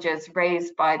challenges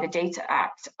raised by the Data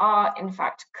Act are, in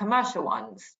fact, commercial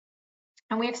ones.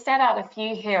 And we've set out a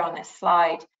few here on this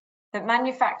slide, that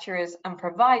manufacturers and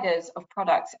providers of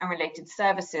products and related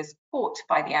services caught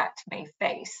by the Act may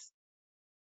face.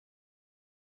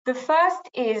 The first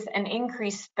is an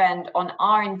increased spend on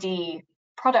R&D,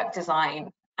 product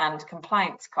design, and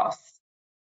compliance costs.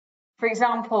 For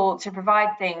example, to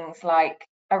provide things like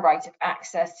a right of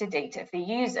access to data for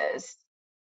users.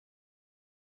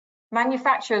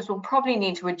 Manufacturers will probably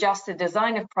need to adjust the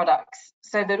design of products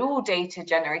so that all data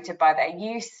generated by their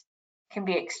use can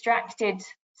be extracted,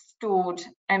 stored,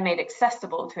 and made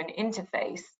accessible to an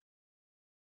interface.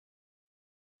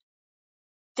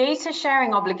 Data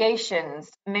sharing obligations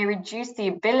may reduce the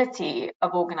ability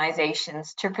of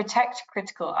organizations to protect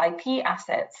critical IP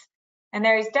assets, and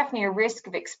there is definitely a risk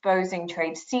of exposing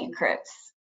trade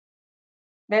secrets.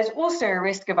 There's also a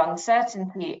risk of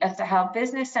uncertainty as to how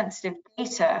business-sensitive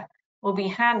data will be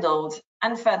handled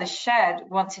and further shared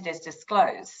once it is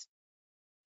disclosed.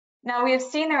 Now, we have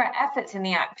seen there are efforts in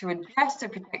the Act to address the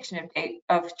protection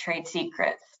of trade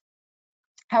secrets.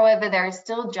 However, there is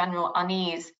still general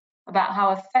unease about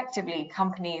how effectively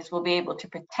companies will be able to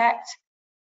protect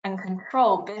and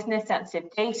control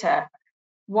business-sensitive data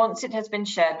once it has been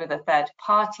shared with a third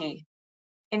party,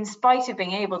 in spite of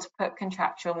being able to put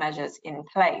contractual measures in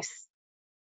place.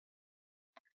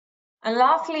 And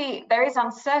lastly, there is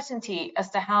uncertainty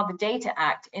as to how the Data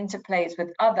Act interplays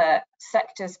with other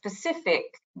sector-specific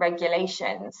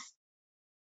regulations.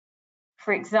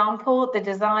 For example, the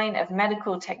design of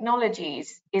medical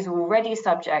technologies is already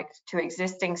subject to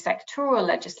existing sectoral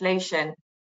legislation,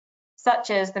 such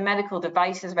as the Medical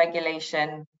Devices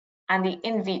Regulation and the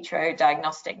In Vitro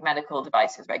Diagnostic Medical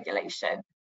Devices Regulation.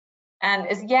 And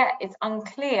as yet, it's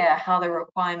unclear how the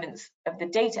requirements of the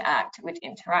Data Act would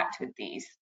interact with these.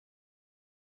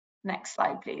 Next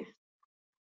slide, please.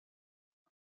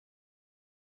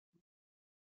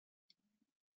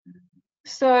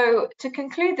 So to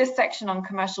conclude this section on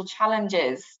commercial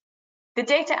challenges, the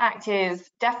Data Act is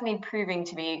definitely proving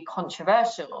to be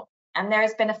controversial, and there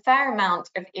has been a fair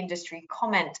amount of industry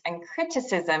comment and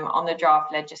criticism on the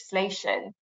draft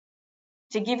legislation.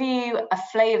 To give you a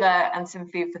flavour and some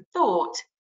food for thought,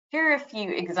 here are a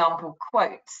few example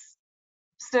quotes.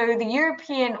 So the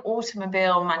European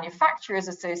Automobile Manufacturers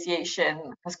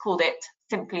Association has called it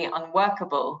simply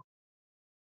unworkable.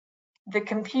 The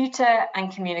Computer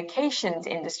and Communications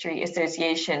Industry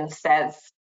Association says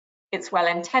it's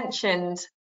well-intentioned,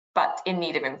 but in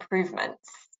need of improvements.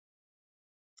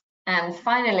 And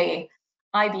finally,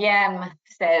 IBM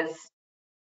says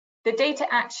the Data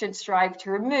Act should strive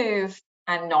to remove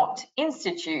and not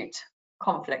institute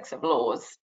conflicts of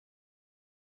laws.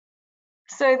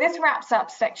 So this wraps up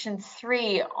section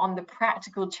 3 on the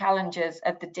practical challenges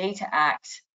of the Data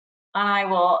Act. And I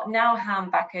will now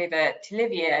hand back over to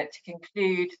Livia to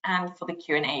conclude and for the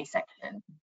Q&A section.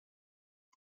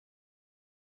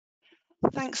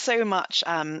 Thanks so much,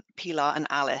 Pilar and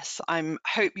Alice. I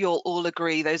hope you'll all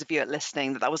agree, those of you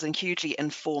listening, that was a hugely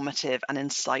informative and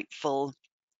insightful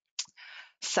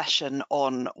session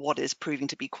on what is proving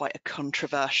to be quite a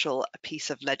controversial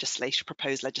piece of legislation,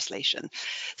 proposed legislation.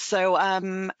 So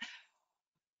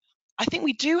I think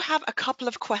we do have a couple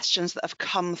of questions that have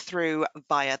come through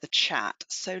via the chat.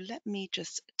 So let me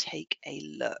just take a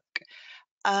look.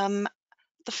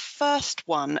 The first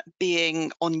one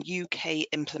being on UK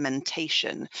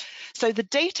implementation. So the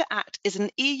Data Act is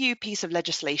an EU piece of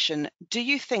legislation. Do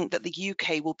you think that the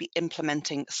UK will be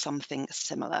implementing something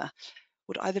similar?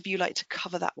 Would either of you like to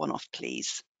cover that one off,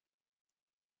 please?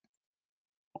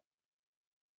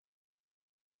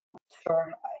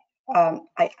 Sure.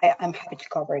 I'm happy to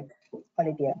cover it,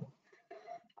 Olivia.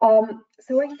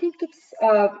 So I think it's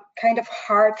kind of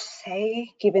hard to say,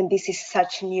 given this is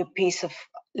such a new piece of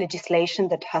legislation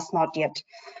that has not yet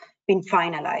been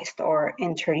finalized or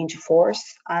entered into force.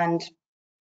 And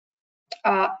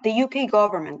the UK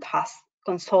government has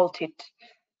consulted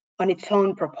on its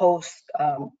own proposed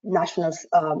national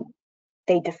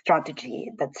data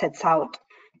strategy that sets out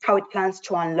how it plans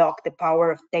to unlock the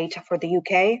power of data for the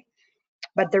UK.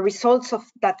 But the results of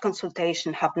that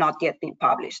consultation have not yet been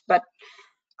published. But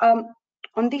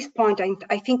on this point,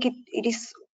 I think it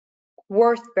is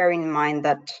worth bearing in mind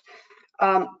that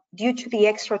due to the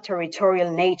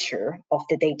extraterritorial nature of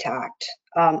the Data Act,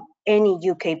 any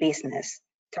UK business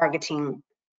targeting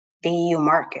the EU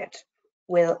market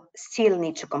will still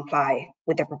need to comply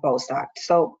with the proposed act.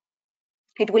 So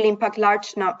it will impact a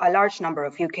large number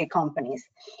of UK companies,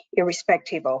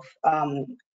 irrespective of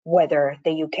whether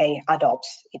the UK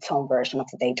adopts its own version of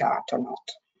the Data Act or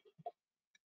not.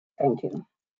 Thank you.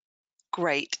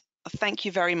 Great. Thank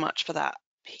you very much for that,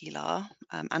 Pilar,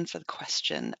 and for the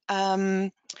question.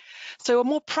 So a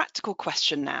more practical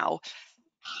question now.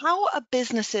 How are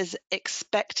businesses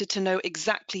expected to know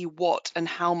exactly what and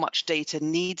how much data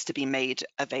needs to be made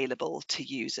available to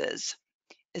users?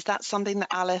 Is that something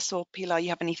that Alice or Pilar, you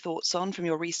have any thoughts on from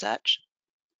your research?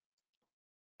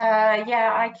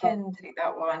 Yeah, I can take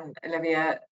that one,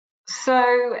 Olivia.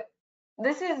 So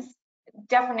this is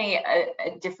definitely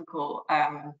a difficult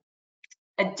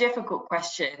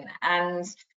question, and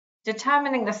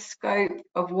determining the scope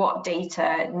of what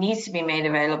data needs to be made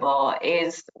available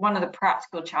is one of the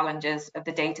practical challenges of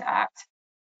the Data Act,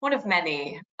 one of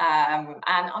many, and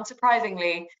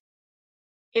unsurprisingly,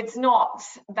 it's not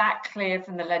that clear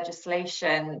from the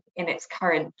legislation in its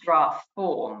current draft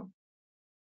form.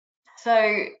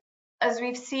 So, as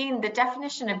we've seen, the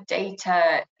definition of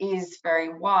data is very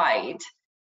wide,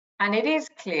 and it is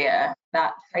clear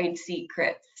that trade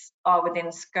secrets are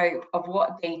within scope of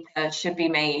what data should be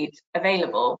made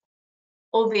available,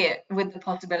 albeit with the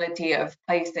possibility of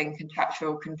placing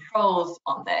contractual controls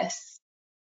on this.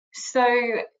 So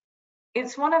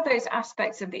it's one of those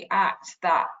aspects of the Act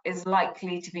that is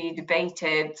likely to be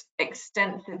debated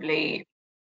extensively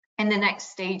in the next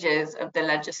stages of the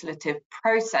legislative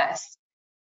process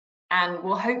and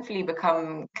will hopefully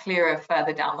become clearer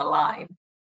further down the line.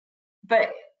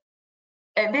 But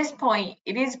at this point,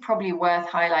 it is probably worth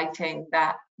highlighting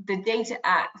that the Data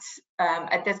Act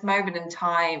at this moment in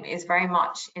time is very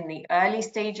much in the early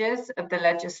stages of the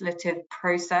legislative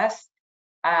process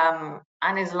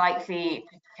and is likely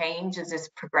to change as this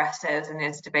progresses and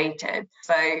is debated.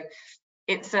 So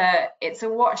it's a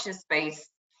watch this space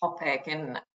topic,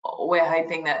 and we're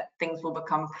hoping that things will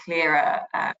become clearer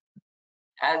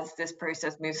as this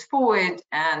process moves forward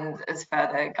and as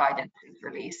further guidance is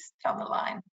released down the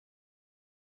line.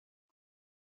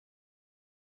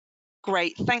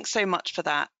 Great, thanks so much for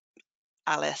that,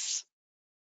 Alice.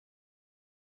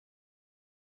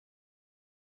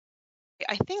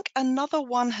 I think another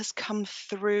one has come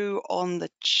through on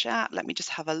the chat. Let me just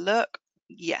have a look.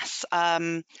 Yes.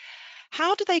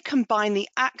 How do they combine the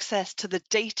access to the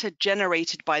data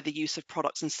generated by the use of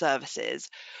products and services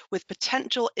with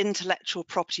potential intellectual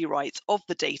property rights of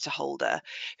the data holder,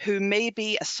 who may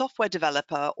be a software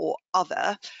developer or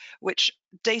other, which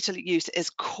data use is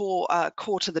core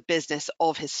to the business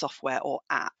of his software or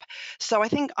app? So I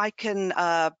think I can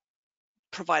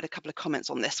provide a couple of comments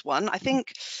on this one. I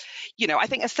think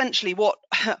essentially what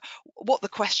the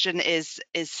question is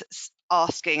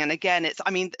asking, and again, it's,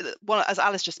 I mean, well, as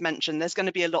Alice just mentioned, there's going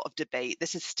to be a lot of debate.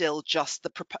 This is still just the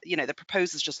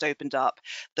proposal's just opened up,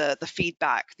 the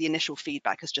initial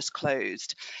feedback has just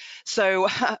closed. So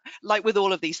like with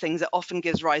all of these things, it often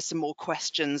gives rise to more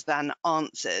questions than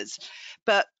answers.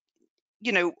 But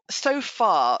so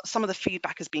far, some of the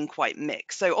feedback has been quite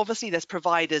mixed. So obviously there's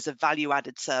providers of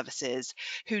value-added services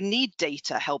who need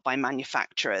data held by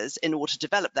manufacturers in order to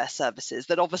develop their services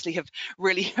that obviously have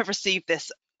received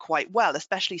this quite well,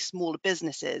 especially smaller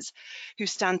businesses who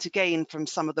stand to gain from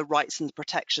some of the rights and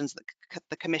protections that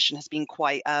the Commission has been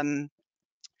quite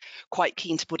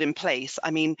keen to put in place. I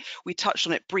mean, we touched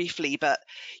on it briefly, but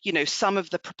some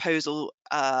of the proposal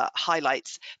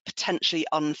highlights potentially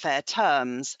unfair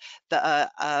terms that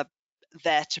are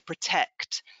there to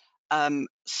protect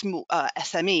small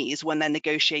SMEs when they're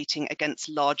negotiating against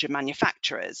larger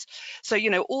manufacturers. So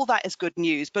all that is good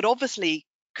news, but obviously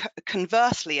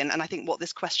conversely, and I think what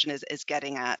this question is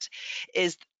getting at,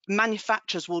 is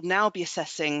manufacturers will now be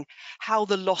assessing how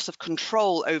the loss of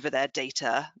control over their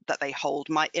data that they hold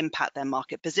might impact their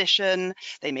market position.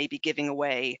 They may be giving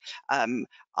away IP.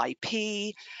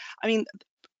 I mean,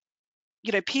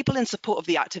 people in support of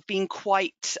the Act have been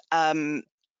quite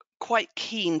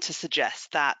keen to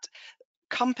suggest that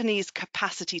companies'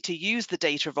 capacity to use the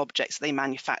data of objects they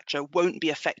manufacture won't be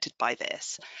affected by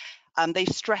this. They've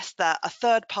stressed that a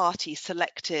third party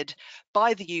selected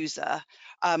by the user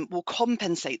will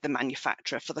compensate the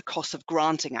manufacturer for the cost of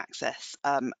granting access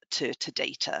to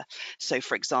data. So,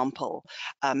 for example,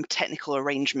 technical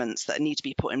arrangements that need to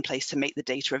be put in place to make the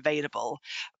data available.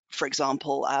 For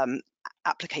example,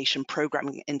 application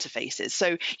programming interfaces.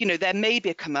 So, there may be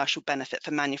a commercial benefit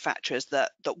for manufacturers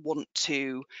that want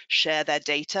to share their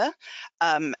data.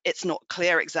 It's not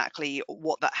clear exactly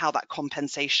how that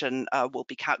compensation will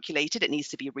be calculated. It needs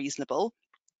to be reasonable.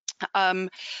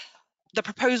 The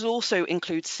proposal also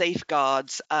includes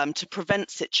safeguards to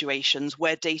prevent situations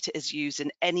where data is used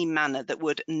in any manner that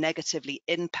would negatively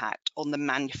impact on the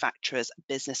manufacturer's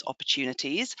business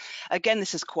opportunities. Again,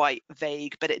 this is quite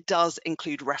vague, but it does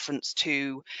include reference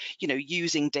to,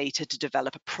 using data to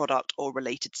develop a product or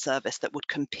related service that would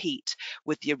compete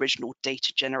with the original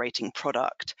data generating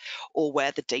product, or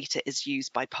where the data is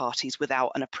used by parties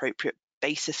without an appropriate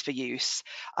basis for use,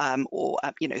 or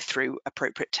through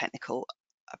appropriate technical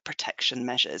protection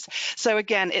measures. So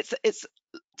again, it's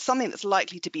something that's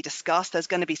likely to be discussed. There's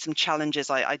going to be some challenges,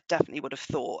 I definitely would have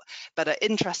thought, but an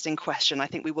interesting question. I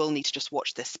think we will need to just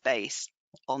watch this space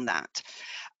on that.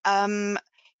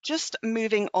 Just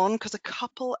moving on, because a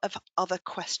couple of other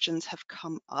questions have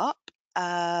come up.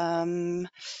 Sorry,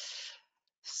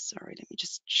 let me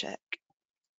just check.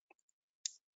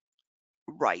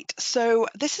 Right, so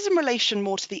this is in relation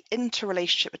more to the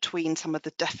interrelationship between some of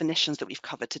the definitions that we've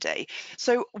covered today.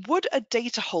 So would a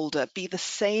data holder be the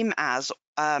same as,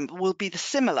 will be the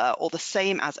similar or the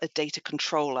same as a data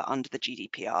controller under the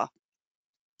GDPR?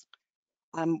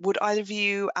 Would either of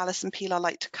you, Alice and Pilar,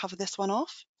 like to cover this one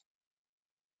off?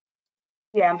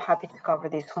 Yeah, I'm happy to cover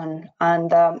this one.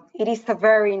 And it is a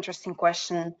very interesting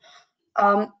question.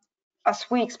 As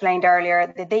we explained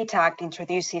earlier, the Data Act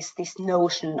introduces this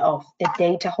notion of the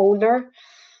data holder.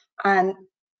 And,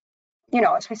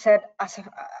 as we said,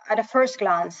 at a first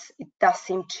glance, it does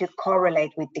seem to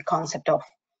correlate with the concept of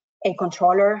a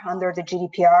controller under the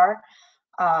GDPR,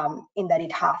 in that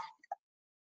it has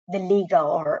the legal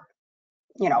or,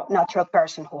 natural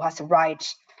person who has a right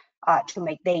to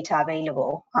make data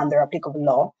available under applicable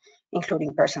law,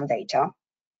 including personal data.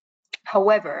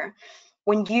 However,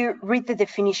 when you read the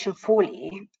definition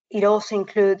fully, it also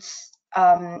includes,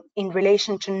 in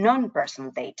relation to non-personal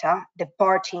data, the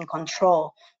party in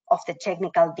control of the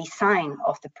technical design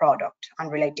of the product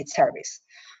and related service.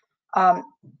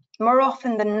 More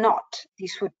often than not,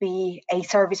 this would be a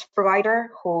service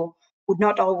provider who would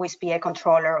not always be a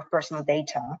controller of personal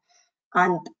data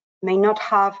and may not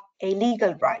have a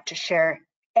legal right to share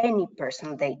any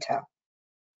personal data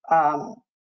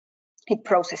it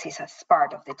processes as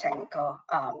part of the technical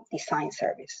design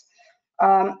service.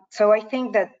 So I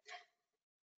think that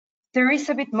there is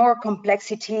a bit more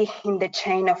complexity in the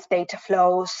chain of data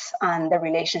flows, and the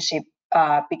relationship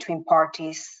between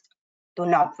parties do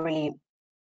not really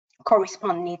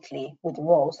correspond neatly with the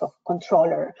roles of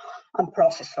controller and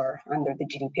processor under the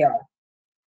GDPR.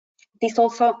 This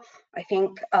also, I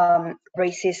think,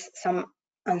 raises some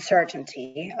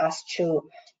uncertainty as to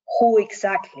who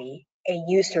exactly a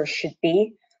user should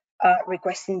be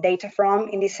requesting data from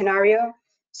in this scenario.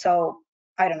 So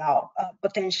I don't know,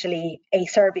 potentially a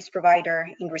service provider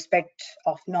in respect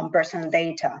of non-personal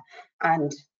data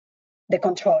and the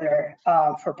controller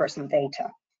for personal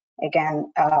data.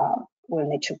 Again, we'll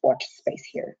need to watch space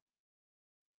here.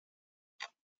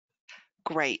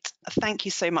 Great, thank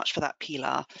you so much for that,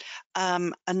 Pilar.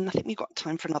 And I think we've got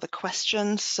time for another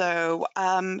question. So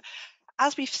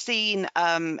as we've seen,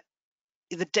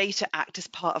 the Data Act is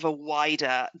part of a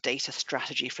wider data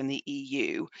strategy from the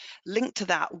EU. Linked to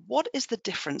that, what is the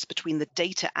difference between the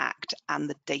Data Act and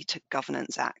the Data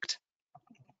Governance Act?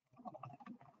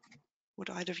 Would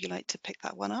either of you like to pick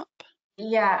that one up?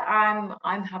 Yeah,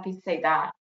 I'm happy to say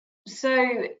that.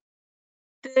 So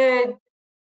the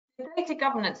Data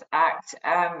Governance Act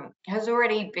has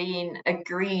already been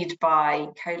agreed by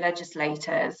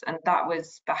co-legislators, and that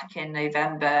was back in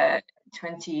November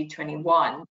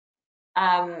 2021.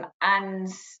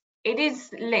 And it is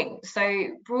linked. So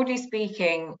broadly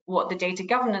speaking, what the Data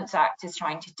Governance Act is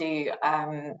trying to do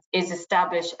is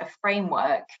establish a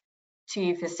framework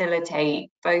to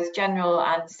facilitate both general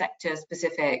and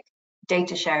sector-specific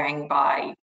data sharing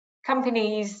by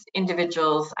companies,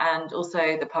 individuals, and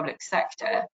also the public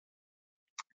sector.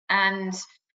 And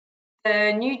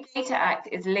the new Data Act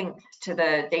is linked to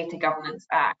the Data Governance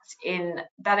Act in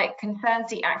that it concerns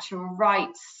the actual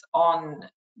rights on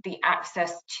the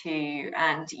access to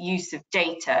and use of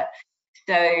data.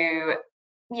 So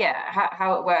yeah,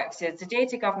 how it works is the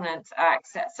Data Governance Act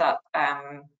sets up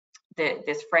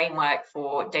this framework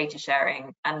for data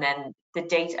sharing, and then the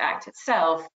Data Act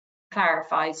itself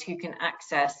clarifies who can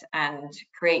access and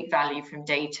create value from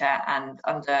data and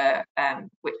under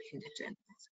which conditions.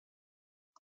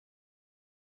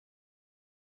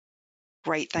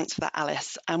 Great, thanks for that,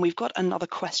 Alice. And we've got another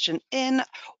question in.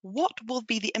 What will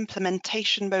be the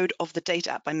implementation mode of the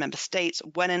Data Act by member states?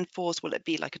 When enforced, will it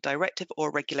be like a directive or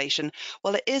a regulation?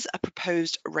 Well, it is a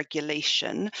proposed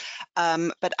regulation,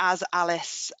 but as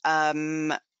Alice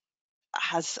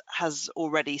has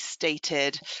already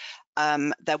stated,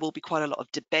 there will be quite a lot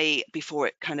of debate before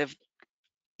it kind of,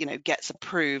 gets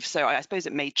approved. So I suppose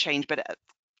it may change, but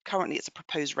currently it's a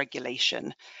proposed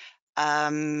regulation.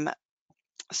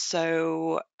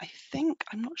 So I think,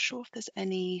 I'm not sure if there's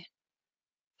any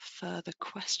further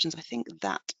questions. I think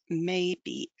that may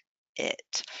be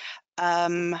it.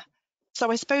 So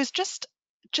I suppose just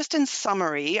in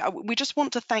summary, we just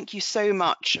want to thank you so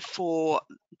much for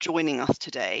joining us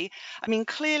today. I mean,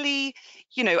 clearly,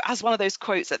 you know, as one of those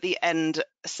quotes at the end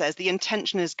says, the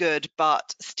intention is good,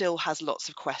 but still has lots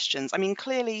of questions. I mean,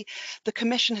 clearly, the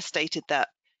Commission has stated that,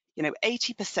 you know,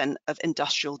 80% of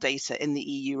industrial data in the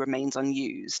EU remains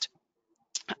unused.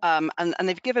 And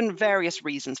they've given various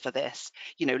reasons for this,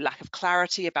 you know, lack of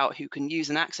clarity about who can use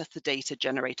and access the data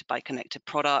generated by connected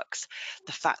products,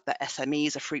 the fact that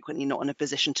SMEs are frequently not in a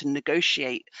position to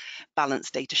negotiate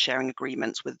balanced data sharing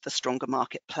agreements with the stronger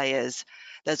market players.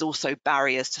 There's also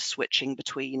barriers to switching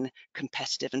between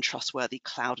competitive and trustworthy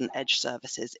cloud and edge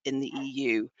services in the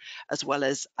EU, as well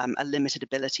as a limited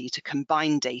ability to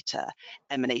combine data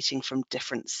emanating from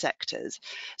different sectors.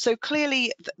 So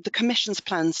clearly, the Commission's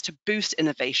plans to boost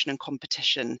innovation and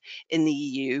competition in the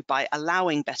EU by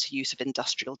allowing better use of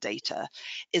industrial data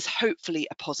is hopefully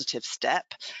a positive step.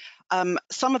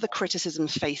 Some of the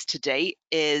criticisms faced to date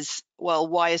is, well,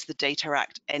 why is the Data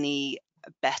Act any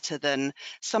better than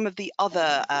some of the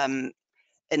other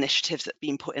initiatives that have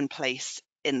been put in place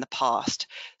in the past?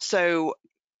 So,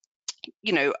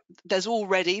 you know, there's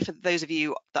already, for those of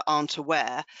you that aren't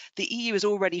aware, the EU is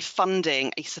already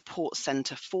funding a support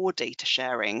centre for data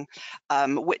sharing,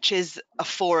 which is a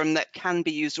forum that can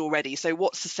be used already. So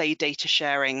what's to say data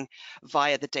sharing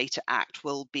via the Data Act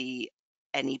will be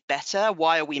any better?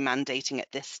 Why are we mandating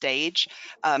at this stage?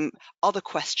 Other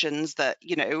questions that,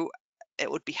 you know, it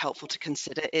would be helpful to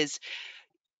consider is,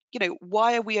 you know,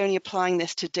 why are we only applying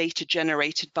this to data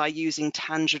generated by using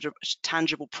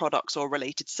tangible products or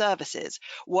related services?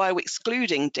 Why are we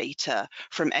excluding data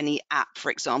from any app,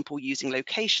 for example, using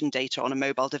location data on a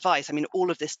mobile device? I mean,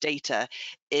 all of this data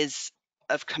is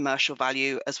of commercial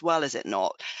value as well, is it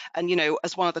not? And, you know,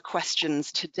 as one of the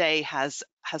questions today has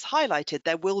highlighted,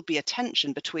 there will be a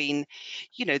tension between,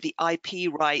 you know, the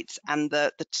IP rights and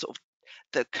the sort of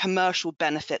the commercial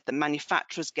benefit that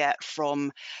manufacturers get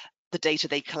from the data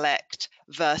they collect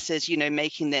versus, you know,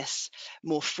 making this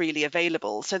more freely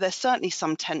available. So there's certainly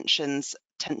some tensions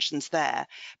there,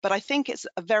 but I think it's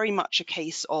very much a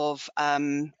case of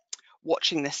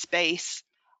watching this space,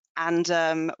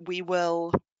 and we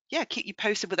will keep you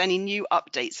posted with any new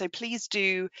updates. So please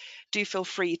do feel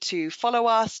free to follow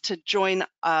us, to join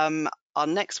our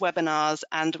next webinars,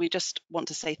 and we just want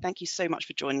to say thank you so much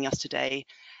for joining us today,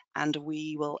 and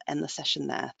we will end the session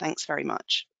there. Thanks very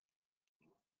much.